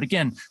there. But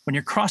again, when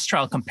you're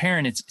cross-trial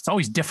comparing, it's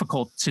always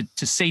difficult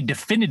to say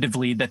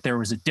definitively that there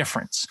was a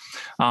difference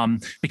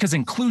because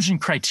inclusion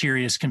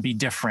criteria can be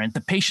different. The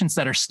patients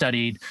that are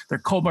studied, their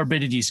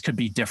comorbidities could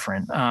be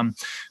different.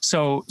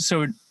 So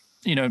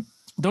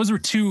those were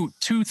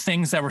two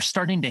things that were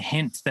starting to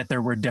hint that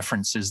there were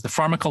differences: the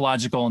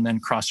pharmacological and then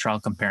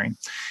cross-trial comparing.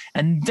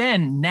 And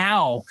then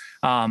now,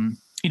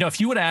 if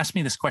you would have asked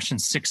me this question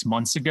 6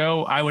 months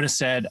ago, I would have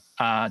said,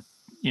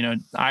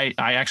 I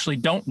actually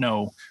don't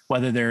know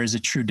whether there is a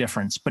true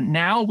difference. But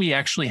now we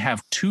actually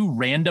have two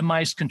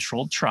randomized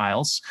controlled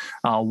trials.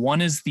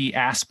 One is the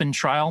ASPEN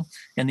trial,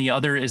 and the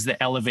other is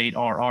the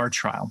ELEVATE-RR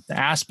trial. The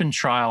ASPEN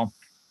trial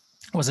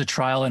was a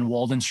trial in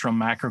Waldenstrom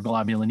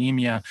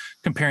macroglobulinemia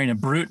comparing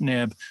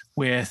ibrutinib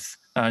with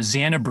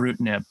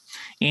zanubrutinib.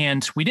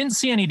 And we didn't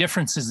see any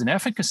differences in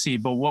efficacy,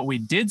 but what we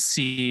did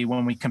see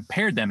when we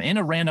compared them in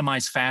a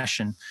randomized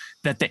fashion,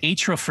 that the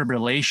atrial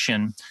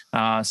fibrillation,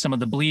 some of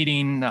the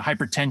bleeding, the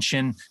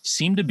hypertension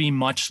seemed to be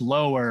much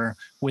lower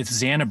with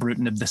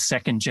zanubrutinib, the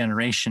second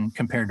generation,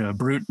 compared to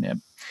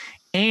ibrutinib.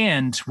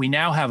 And we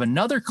now have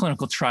another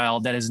clinical trial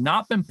that has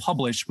not been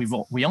published.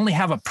 We only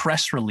have a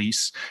press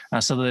release.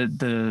 So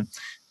the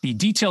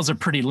details are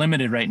pretty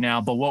limited right now,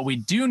 but what we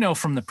do know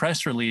from the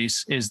press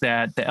release is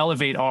that the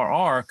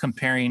ELEVATE-RR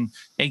comparing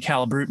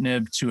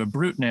acalabrutinib to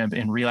ibrutinib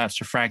in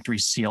relapsed refractory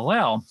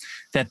CLL,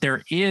 that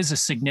there is a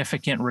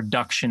significant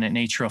reduction in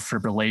atrial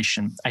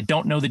fibrillation. I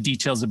don't know the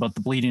details about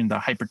the bleeding and the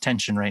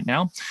hypertension right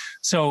now.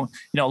 So,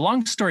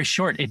 long story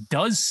short, it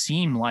does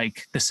seem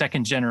like the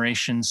second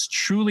generations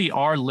truly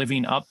are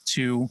living up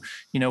to,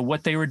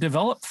 what they were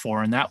developed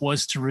for, and that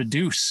was to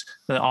reduce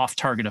the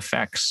off-target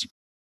effects.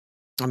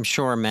 I'm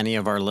sure many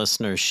of our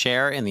listeners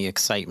share in the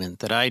excitement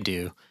that I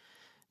do,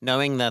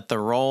 knowing that the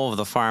role of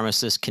the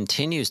pharmacist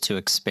continues to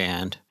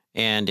expand.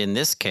 And in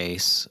this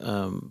case,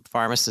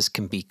 pharmacists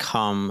can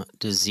become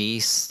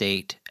disease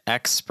state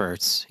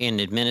experts in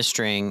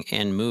administering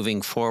and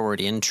moving forward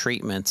in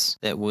treatments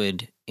that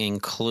would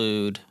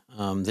include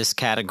this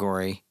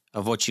category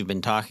of what you've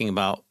been talking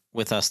about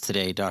with us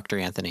today, Dr.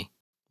 Anthony.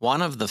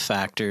 One of the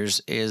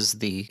factors is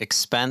the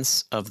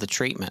expense of the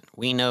treatment.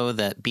 We know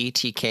that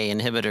BTK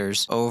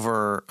inhibitors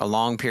over a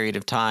long period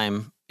of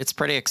time, it's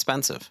pretty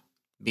expensive.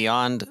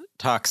 Beyond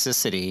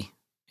toxicity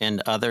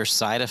and other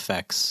side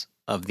effects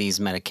of these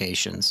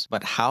medications.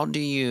 But how do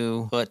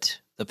you put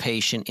the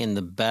patient in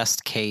the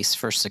best case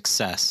for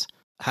success?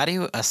 How do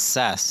you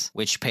assess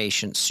which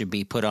patients should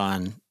be put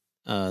on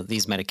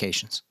these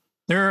medications?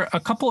 There are a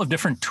couple of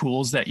different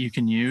tools that you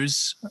can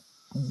use.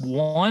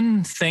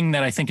 One thing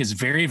that I think is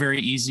very, very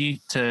easy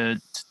to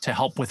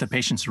help with a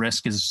patient's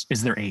risk is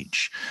their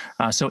age.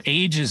 So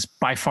age is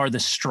by far the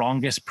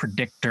strongest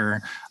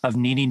predictor of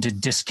needing to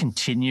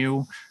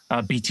discontinue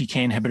a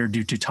BTK inhibitor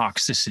due to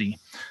toxicity.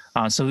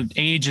 So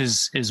age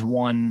is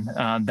one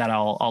that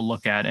I'll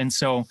look at. And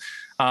so,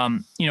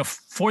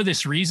 for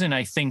this reason,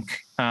 I think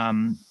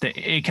the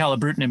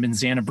acalabrutinib and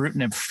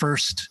zanubrutinib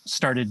first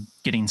started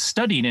getting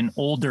studied in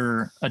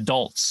older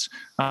adults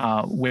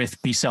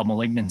with B-cell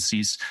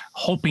malignancies,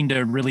 hoping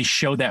to really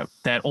show that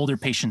older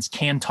patients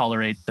can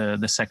tolerate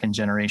the second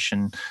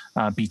generation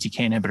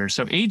BTK inhibitors.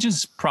 So age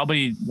is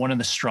probably one of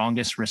the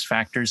strongest risk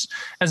factors.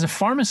 As a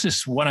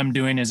pharmacist, what I'm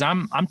doing is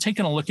I'm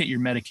taking a look at your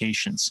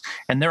medications,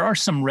 and there are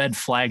some red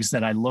flags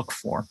that I look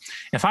for.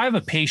 If I have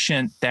a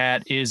patient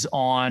that is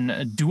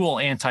on dual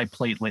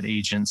antiplatelet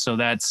agents, so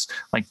that's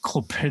like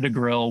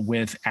clopidogrel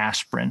with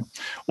aspirin,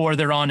 or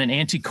they're on an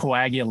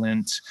anticoagulant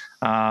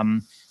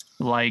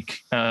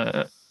like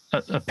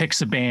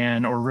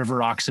apixaban or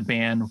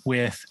rivaroxaban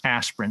with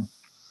aspirin,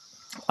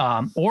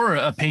 or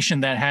a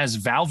patient that has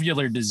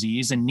valvular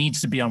disease and needs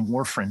to be on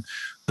warfarin.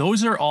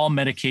 Those are all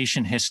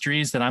medication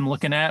histories that I'm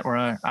looking at,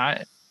 or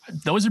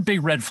those are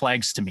big red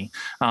flags to me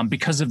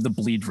because of the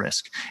bleed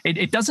risk.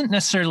 It doesn't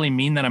necessarily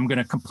mean that I'm going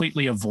to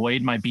completely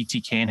avoid my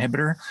BTK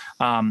inhibitor.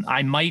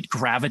 I might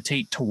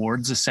gravitate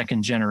towards the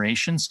second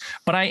generations,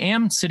 but I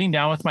am sitting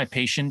down with my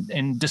patient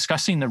and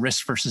discussing the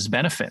risk versus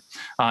benefit.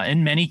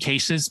 In many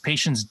cases,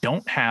 patients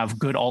don't have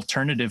good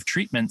alternative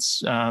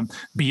treatments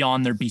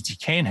beyond their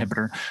BTK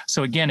inhibitor.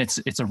 So again,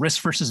 it's a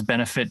risk versus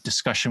benefit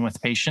discussion with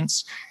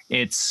patients.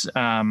 It's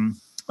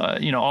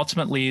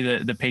ultimately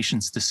the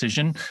patient's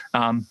decision.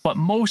 But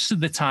most of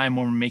the time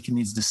when we're making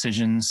these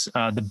decisions,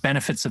 the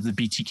benefits of the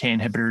BTK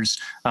inhibitors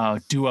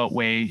do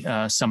outweigh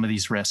some of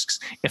these risks.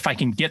 If I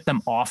can get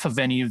them off of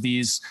any of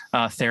these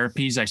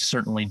therapies, I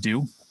certainly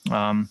do.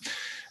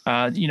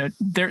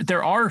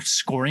 There are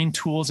scoring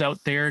tools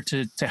out there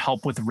to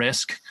help with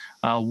risk.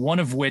 One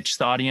of which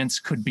the audience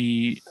could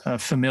be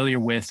familiar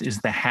with is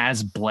the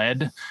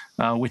HAS-BLED,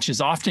 which is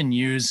often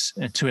used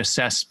to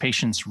assess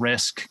patients'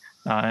 risk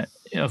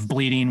of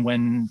bleeding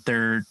when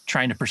they're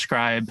trying to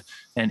prescribe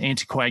an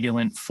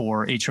anticoagulant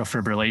for atrial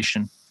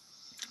fibrillation.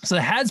 So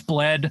the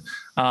HAS-BLED,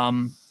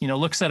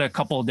 looks at a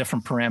couple of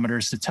different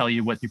parameters to tell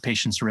you what your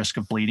patient's risk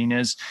of bleeding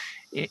is.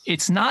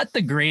 It's not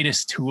the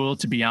greatest tool,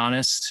 to be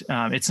honest.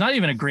 It's not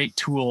even a great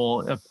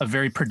tool, a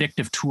very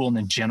predictive tool in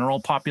the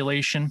general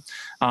population.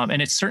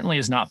 And it certainly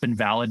has not been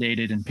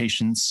validated in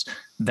patients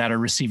that are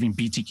receiving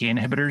BTK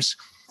inhibitors.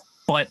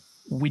 But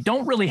we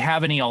don't really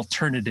have any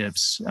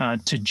alternatives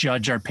to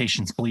judge our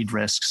patient's bleed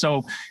risk.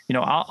 So,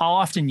 I'll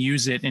often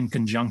use it in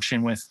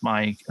conjunction with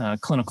my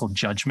clinical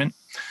judgment.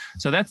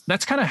 So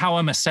that's kind of how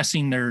I'm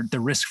assessing the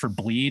risk for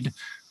bleed.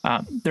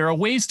 There are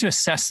ways to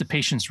assess the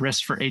patient's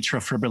risk for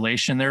atrial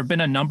fibrillation. There have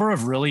been a number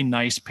of really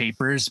nice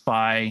papers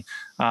by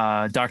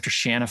Dr.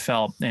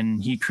 Shanafelt,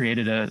 and he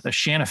created a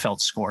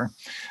Shanafelt score.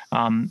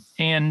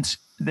 And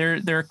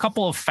there are a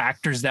couple of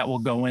factors that will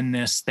go in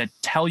this that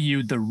tell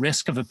you the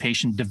risk of a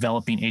patient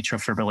developing atrial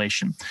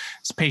fibrillation.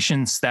 It's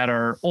patients that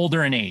are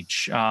older in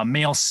age,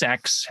 male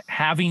sex,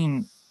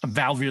 having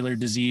valvular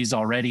disease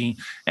already,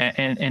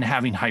 and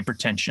having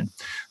hypertension.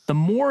 The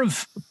more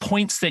of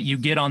points that you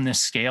get on this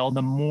scale,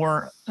 the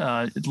more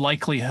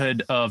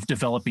likelihood of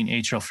developing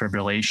atrial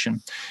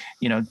fibrillation.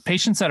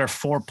 Patients that are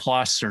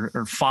 4+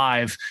 or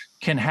 5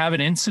 can have an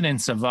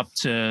incidence of up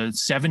to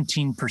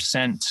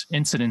 17%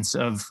 incidence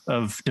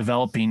of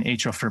developing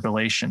atrial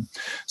fibrillation.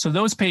 So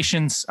those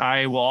patients,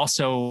 I will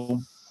also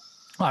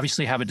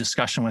obviously have a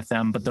discussion with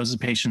them, but those are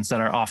patients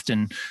that are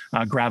often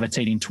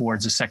gravitating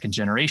towards the second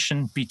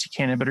generation BTK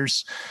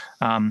inhibitors.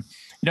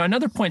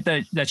 Another point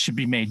that should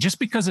be made, just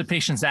because a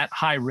patient's at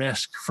high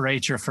risk for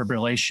atrial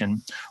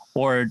fibrillation,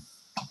 or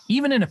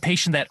even in a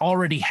patient that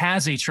already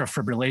has atrial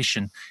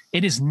fibrillation,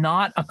 it is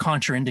not a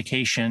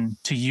contraindication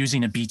to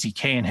using a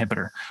BTK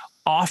inhibitor.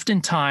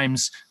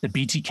 Oftentimes, the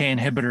BTK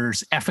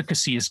inhibitor's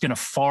efficacy is going to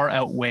far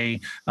outweigh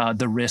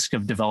the risk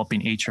of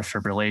developing atrial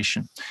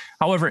fibrillation.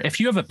 However, if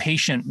you have a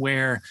patient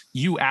where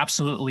you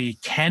absolutely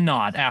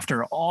cannot,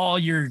 after all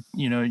your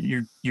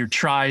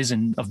tries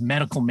and of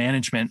medical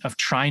management of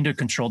trying to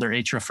control their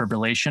atrial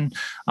fibrillation,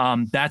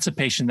 that's a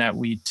patient that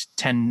we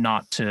tend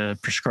not to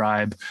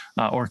prescribe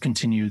or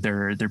continue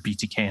their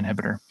BTK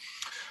inhibitor.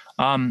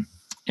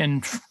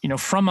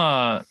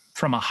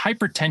 From a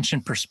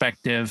hypertension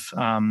perspective,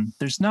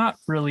 there's not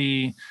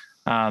really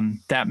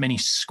that many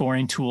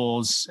scoring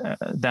tools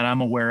that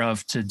I'm aware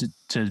of to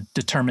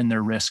determine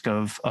their risk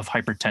of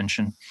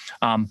hypertension.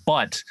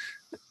 But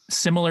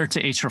similar to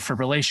atrial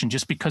fibrillation,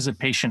 just because a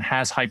patient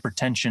has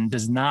hypertension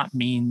does not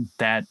mean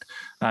that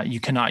you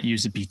cannot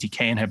use a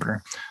BTK inhibitor.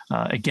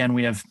 Again,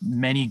 we have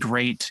many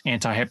great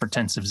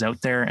antihypertensives out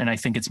there, and I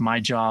think it's my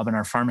job and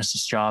our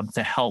pharmacist's job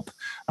to help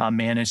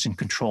manage and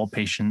control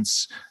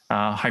patients'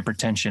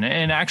 hypertension.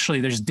 And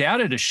actually, there's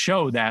data to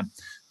show that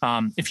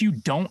if you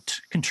don't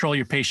control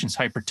your patient's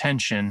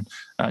hypertension,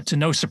 to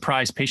no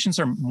surprise, patients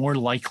are more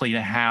likely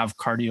to have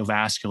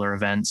cardiovascular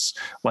events,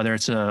 whether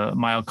it's a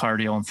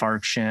myocardial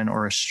infarction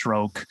or a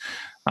stroke.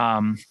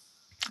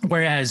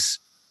 Whereas,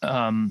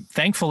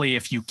 thankfully,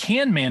 if you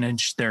can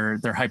manage their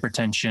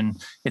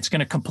hypertension, it's going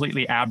to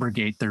completely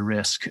abrogate their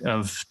risk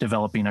of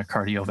developing a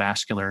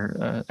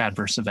cardiovascular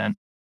adverse event.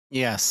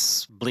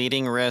 Yes,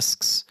 bleeding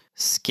risks,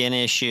 skin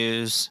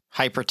issues,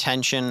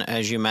 hypertension,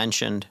 as you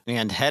mentioned,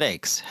 and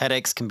headaches.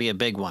 Headaches can be a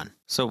big one.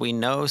 So we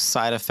know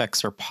side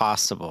effects are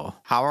possible.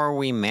 How are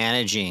we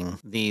managing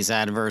these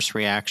adverse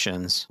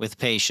reactions with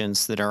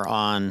patients that are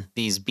on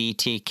these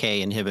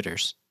BTK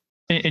inhibitors?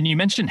 And you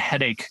mentioned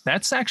headache.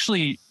 That's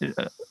actually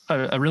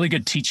a really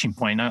good teaching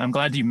point. I'm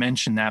glad you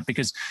mentioned that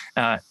because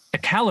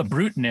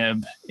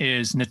acalabrutinib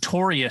is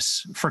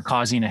notorious for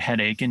causing a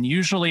headache. And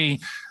usually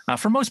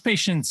for most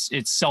patients,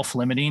 it's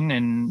self-limiting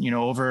and,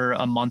 over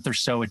a month or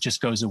so, it just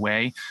goes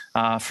away.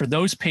 For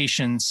those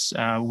patients,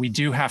 we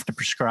do have to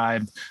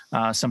prescribe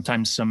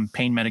sometimes some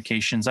pain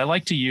medications. I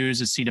like to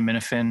use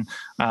acetaminophen,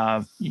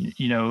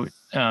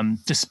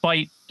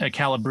 despite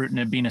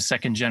acalabrutinib being a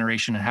second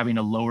generation and having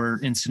a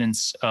lower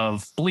incidence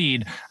of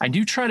bleed, I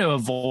do try to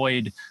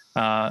avoid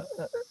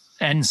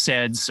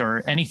NSAIDs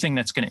or anything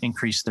that's going to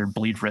increase their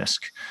bleed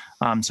risk.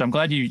 So I'm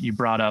glad you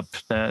brought up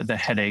the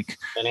headache.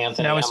 And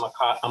Anthony,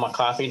 I'm a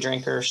coffee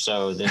drinker,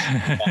 so this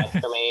is bad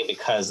for me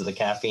because of the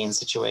caffeine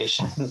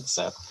situation.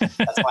 So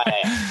that's why I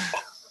asked.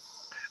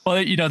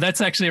 Well,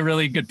 that's actually a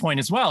really good point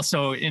as well.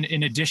 So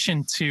in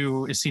addition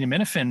to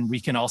acetaminophen, we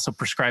can also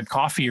prescribe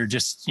coffee or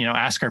just,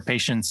 ask our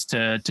patients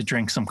to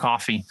drink some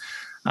coffee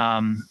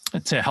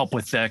to help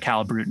with the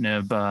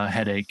acalabrutinib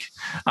headache.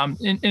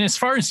 And as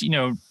far as,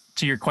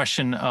 to your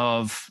question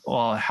of,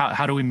 well,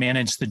 how do we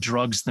manage the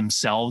drugs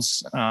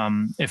themselves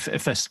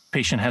if a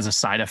patient has a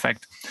side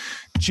effect?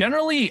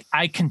 Generally,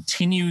 I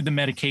continue the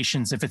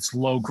medications if it's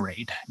low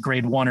grade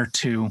 1 or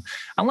 2,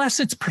 unless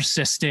it's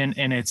persistent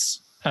and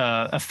it's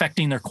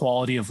affecting their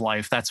quality of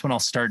life. That's when I'll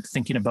start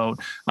thinking about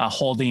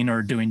holding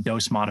or doing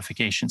dose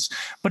modifications.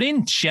 But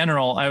in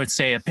general, I would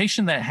say a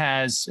patient that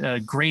has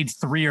grade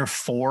 3 or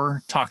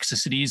 4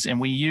 toxicities, and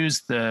we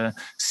use the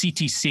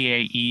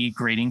CTCAE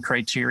grading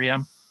criteria.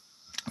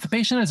 If a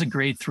patient has a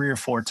grade 3 or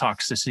 4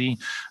 toxicity,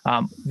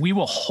 we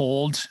will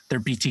hold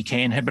their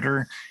BTK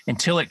inhibitor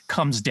until it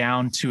comes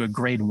down to a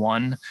grade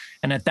 1.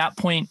 And at that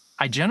point,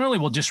 I generally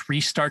will just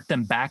restart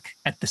them back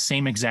at the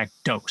same exact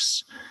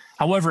dose.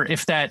 However,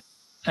 if that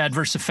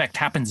adverse effect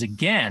happens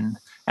again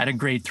at a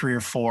grade 3 or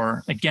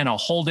 4, again, I'll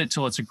hold it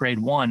till it's a grade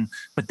 1,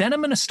 but then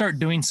I'm going to start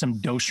doing some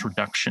dose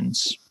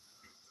reductions.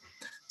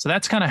 So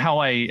that's kind of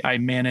how I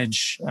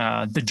manage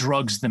the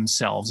drugs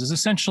themselves, is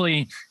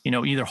essentially,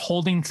 either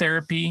holding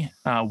therapy,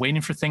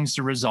 waiting for things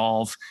to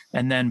resolve,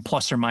 and then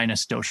plus or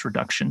minus dose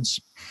reductions.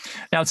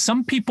 Now,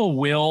 some people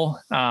will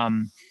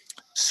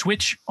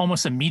switch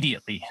almost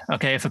immediately.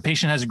 Okay, if a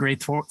patient has a grade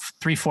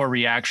 3-4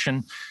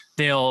 reaction,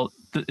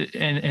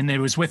 and it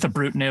was with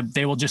ibrutinib,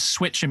 they will just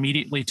switch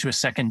immediately to a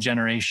second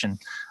generation.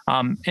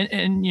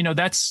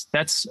 That's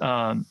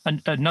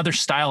another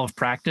style of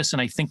practice,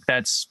 and I think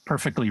that's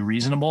perfectly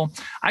reasonable.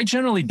 I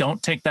generally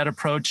don't take that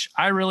approach.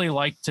 I really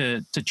like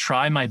to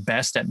try my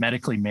best at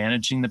medically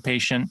managing the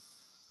patient,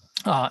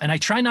 and I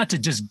try not to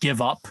just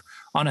give up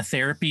on a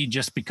therapy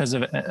just because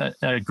of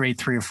a grade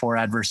 3 or 4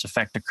 adverse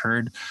effect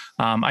occurred.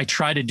 I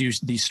try to do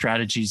these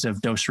strategies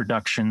of dose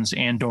reductions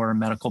and or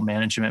medical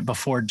management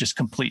before just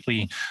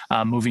completely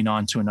moving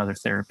on to another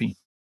therapy.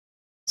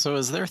 So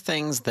is there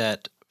things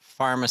that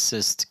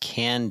pharmacists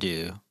can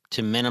do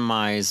to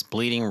minimize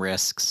bleeding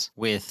risks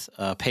with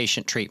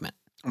patient treatment?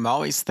 I'm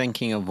always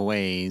thinking of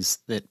ways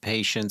that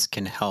patients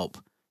can help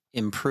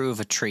improve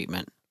a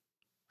treatment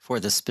for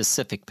the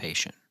specific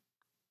patient.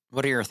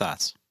 What are your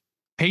thoughts?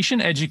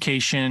 Patient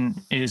education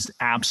is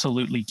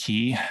absolutely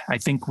key. I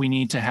think we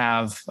need to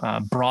have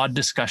broad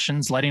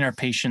discussions, letting our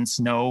patients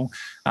know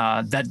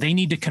that they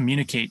need to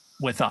communicate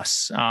with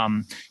us.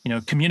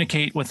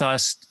 Communicate with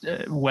us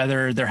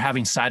whether they're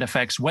having side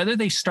effects, whether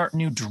they start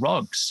new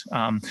drugs.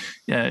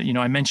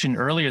 I mentioned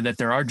earlier that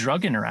there are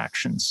drug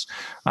interactions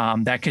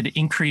that could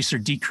increase or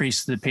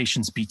decrease the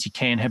patient's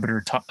BTK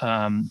inhibitor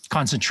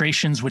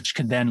concentrations, which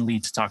could then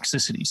lead to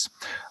toxicities.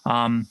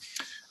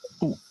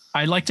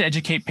 I like to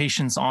educate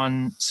patients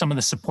on some of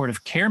the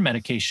supportive care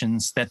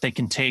medications that they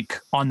can take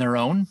on their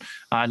own.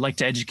 I'd like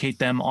to educate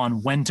them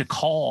on when to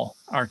call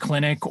our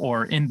clinic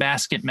or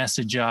in-basket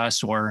message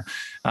us, or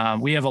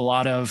we have a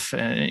lot of,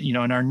 in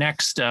our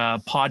next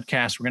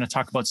podcast, we're going to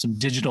talk about some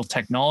digital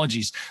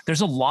technologies.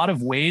 There's a lot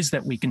of ways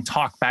that we can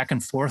talk back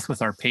and forth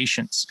with our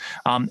patients.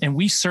 And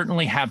we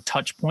certainly have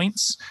touch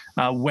points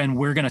when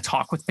we're going to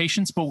talk with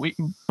patients,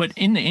 but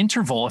in the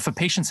interval, if a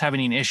patient's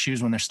having any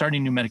issues when they're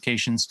starting new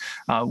medications,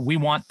 we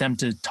want them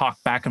to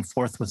talk back and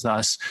forth with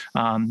us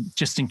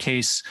just in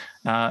case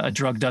a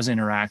drug does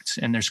interact.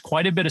 And there's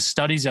quite a bit of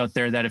studies out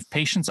there that if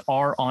patients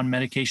are on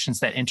medications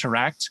that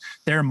interact,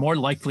 they're more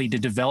likely to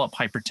develop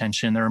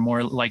hypertension. They're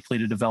more likely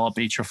to develop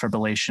atrial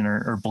fibrillation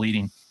or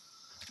bleeding.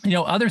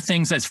 Other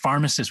things as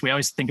pharmacists, we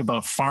always think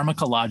about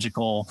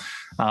pharmacological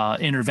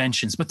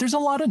interventions, but there's a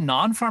lot of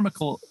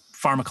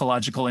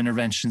non-pharmacological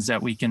interventions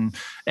that we can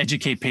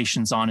educate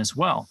patients on as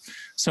well.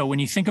 So when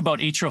you think about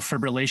atrial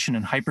fibrillation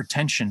and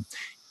hypertension,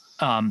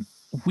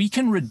 we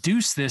can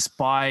reduce this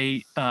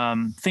by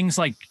things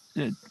like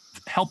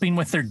helping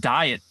with their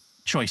diet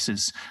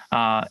choices,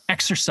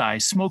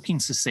 exercise, smoking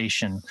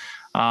cessation,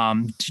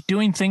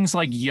 doing things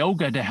like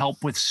yoga to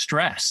help with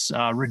stress,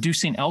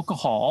 reducing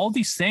alcohol. All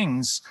these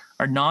things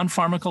are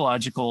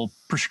non-pharmacological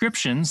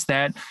prescriptions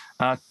that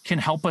can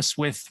help us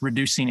with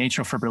reducing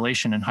atrial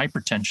fibrillation and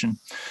hypertension.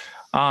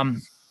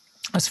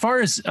 As far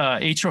as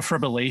atrial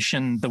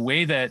fibrillation, the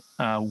way that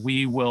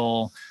we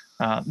will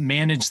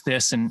manage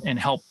this and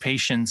help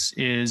patients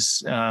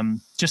is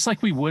just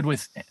like we would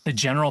with the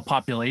general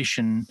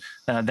population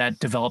that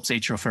develops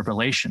atrial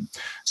fibrillation.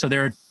 So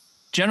there are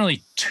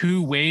generally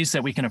two ways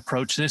that we can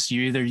approach this.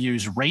 You either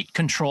use rate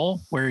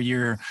control, where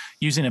you're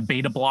using a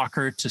beta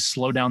blocker to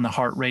slow down the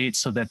heart rate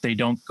so that they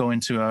don't go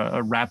into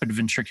a rapid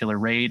ventricular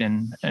rate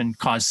and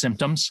cause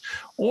symptoms,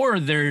 or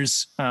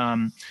there's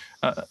a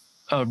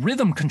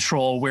rhythm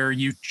control where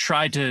you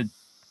try to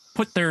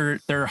put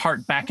their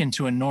heart back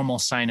into a normal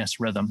sinus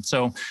rhythm.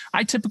 So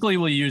I typically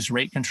will use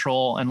rate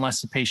control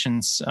unless the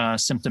patient's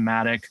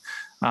symptomatic,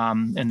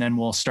 and then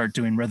we'll start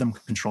doing rhythm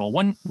control.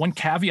 One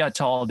caveat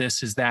to all of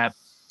this is that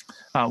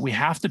we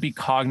have to be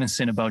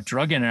cognizant about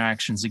drug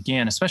interactions,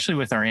 again, especially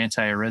with our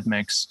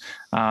antiarrhythmics.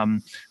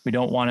 We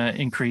don't want to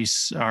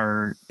increase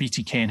our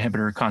BTK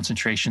inhibitor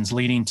concentrations,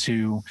 leading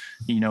to,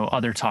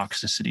 other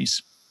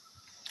toxicities.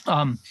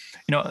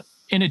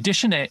 In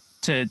addition to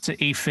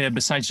AFib,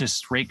 besides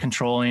just rate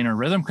controlling or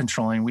rhythm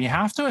controlling, we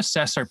have to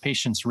assess our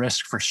patient's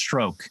risk for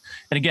stroke.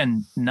 And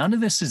again, none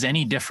of this is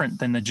any different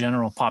than the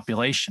general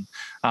population.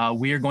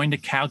 We are going to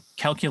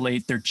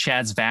calculate their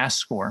CHA2DS2-VASc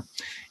score.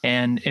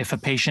 And if a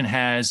patient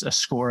has a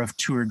score of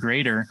 2 or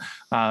greater,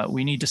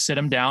 we need to sit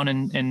them down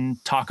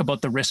and talk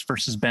about the risk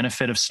versus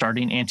benefit of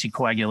starting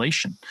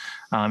anticoagulation.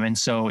 And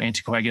so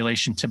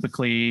anticoagulation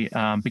typically,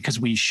 because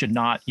we should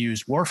not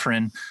use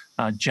warfarin,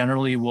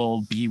 generally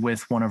will be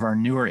with one of our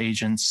newer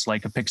agents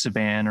like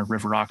apixaban or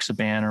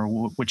rivaroxaban or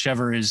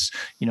whichever is,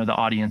 the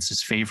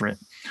audience's favorite.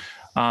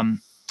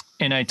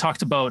 And I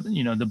talked about,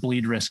 the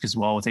bleed risk as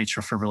well with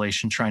atrial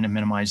fibrillation, trying to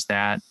minimize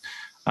that.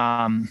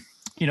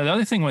 The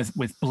other thing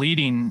with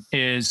bleeding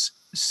is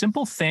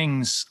simple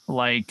things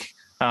like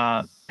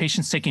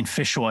patients taking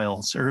fish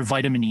oils or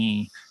vitamin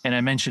E, and I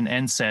mentioned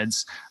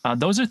NSAIDs.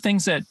 Those are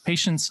things that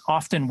patients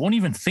often won't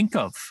even think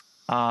of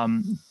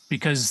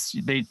because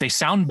they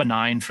sound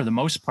benign for the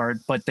most part,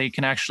 but they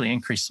can actually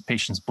increase the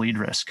patient's bleed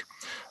risk.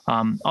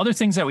 Other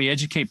things that we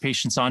educate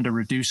patients on to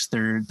reduce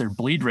their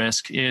bleed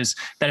risk is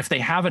that if they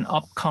have an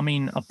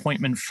upcoming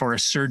appointment for a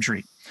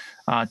surgery,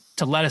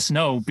 to let us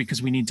know,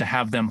 because we need to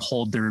have them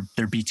hold their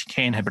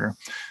BTK inhibitor.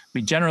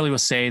 We generally will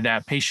say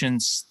that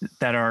patients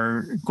that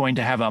are going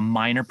to have a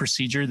minor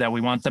procedure, that we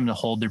want them to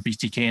hold their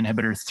BTK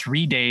inhibitor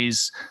 3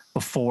 days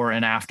before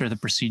and after the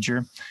procedure.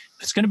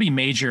 If it's going to be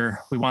major,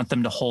 we want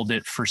them to hold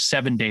it for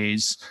 7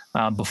 days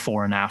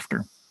before and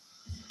after.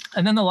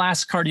 And then the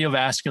last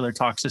cardiovascular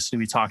toxicity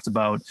we talked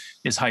about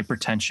is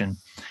hypertension.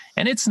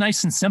 And it's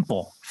nice and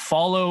simple.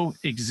 Follow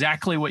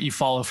exactly what you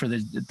follow for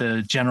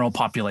the general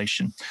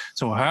population.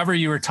 So however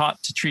you were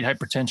taught to treat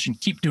hypertension,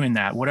 keep doing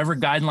that. Whatever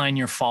guideline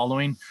you're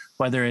following,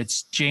 whether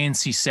it's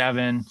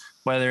JNC7,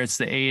 whether it's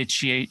the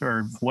AHG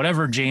or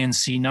whatever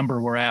JNC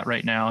number we're at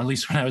right now, at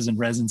least when I was in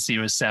residency, it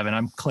was 7.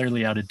 I'm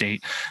clearly out of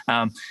date.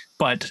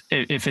 But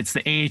if it's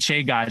the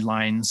AHA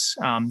guidelines,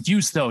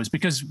 use those,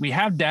 because we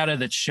have data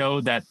that show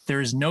that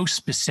there is no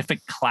specific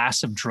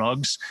class of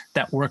drugs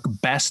that work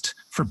best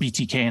for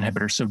BTK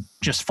inhibitors. So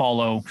just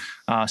follow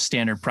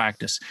standard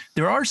practice.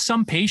 There are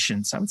some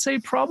patients, I would say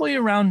probably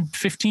around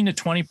 15 to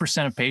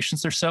 20% of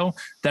patients or so,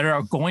 that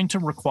are going to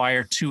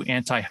require 2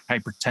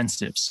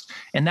 antihypertensives.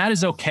 And that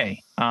is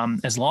okay.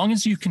 As long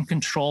as you can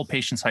control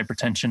patients'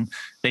 hypertension,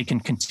 they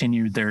can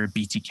continue their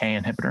BTK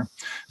inhibitor.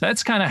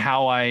 That's kind of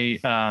how I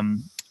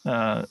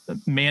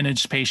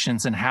manage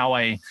patients and how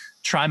I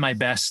try my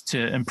best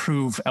to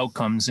improve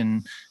outcomes,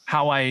 and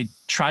how I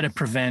try to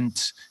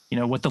prevent,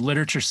 what the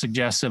literature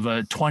suggests of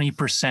a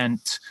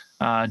 20%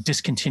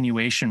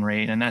 discontinuation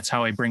rate. And that's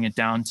how I bring it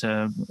down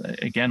to,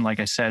 again,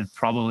 like I said,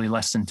 probably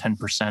less than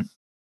 10%.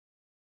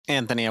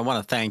 Anthony, I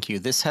want to thank you.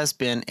 This has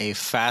been a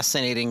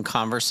fascinating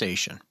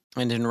conversation.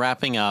 And in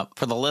wrapping up,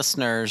 for the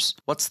listeners,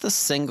 what's the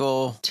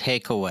single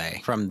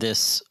takeaway from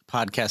this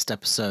podcast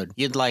episode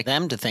you'd like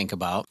them to think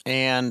about,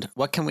 and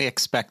what can we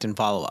expect in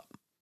follow-up?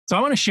 So I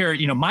want to share,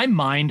 my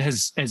mind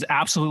has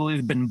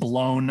absolutely been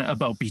blown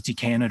about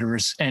BTK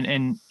inhibitors.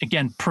 And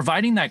again,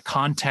 providing that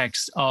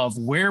context of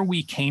where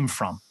we came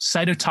from,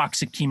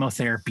 cytotoxic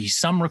chemotherapy,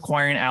 some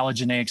requiring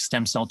allogeneic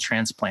stem cell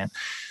transplant,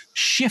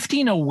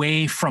 shifting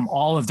away from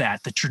all of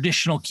that, the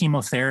traditional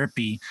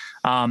chemotherapy,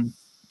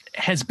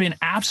 has been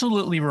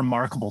absolutely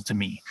remarkable to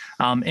me.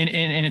 And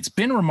it's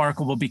been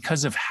remarkable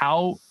because of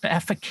how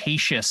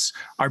efficacious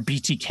our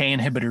BTK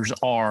inhibitors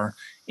are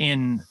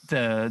in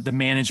the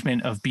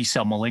management of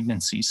B-cell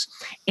malignancies.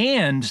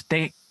 And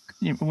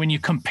when you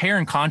compare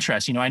and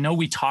contrast, I know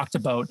we talked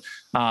about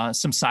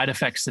some side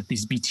effects that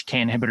these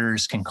BTK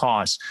inhibitors can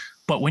cause,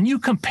 but when you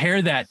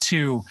compare that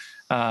to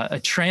a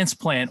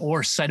transplant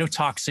or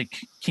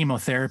cytotoxic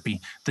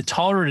chemotherapy, the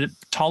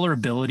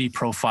tolerability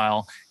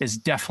profile is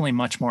definitely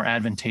much more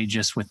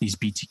advantageous with these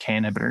BTK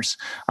inhibitors.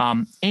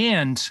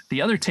 And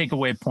the other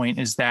takeaway point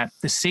is that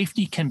the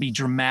safety can be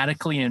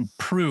dramatically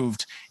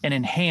improved and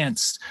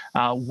enhanced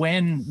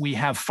when we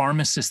have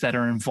pharmacists that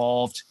are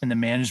involved in the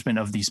management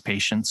of these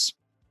patients.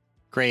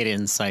 Great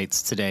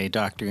insights today,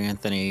 Dr.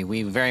 Anthony.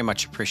 We very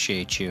much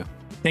appreciate you.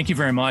 Thank you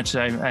very much.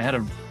 I had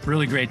a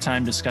really great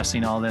time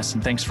discussing all this,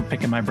 and thanks for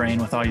picking my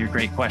brain with all your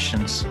great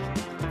questions.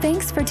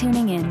 Thanks for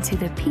tuning in to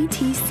the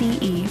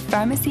PTCE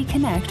Pharmacy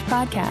Connect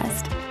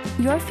podcast.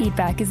 Your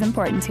feedback is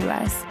important to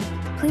us.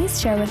 Please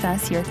share with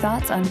us your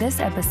thoughts on this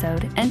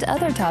episode and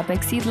other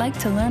topics you'd like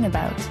to learn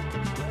about.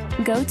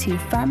 Go to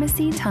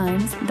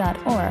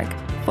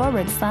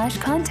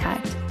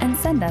pharmacytimes.org/contact and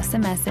send us a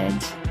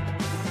message.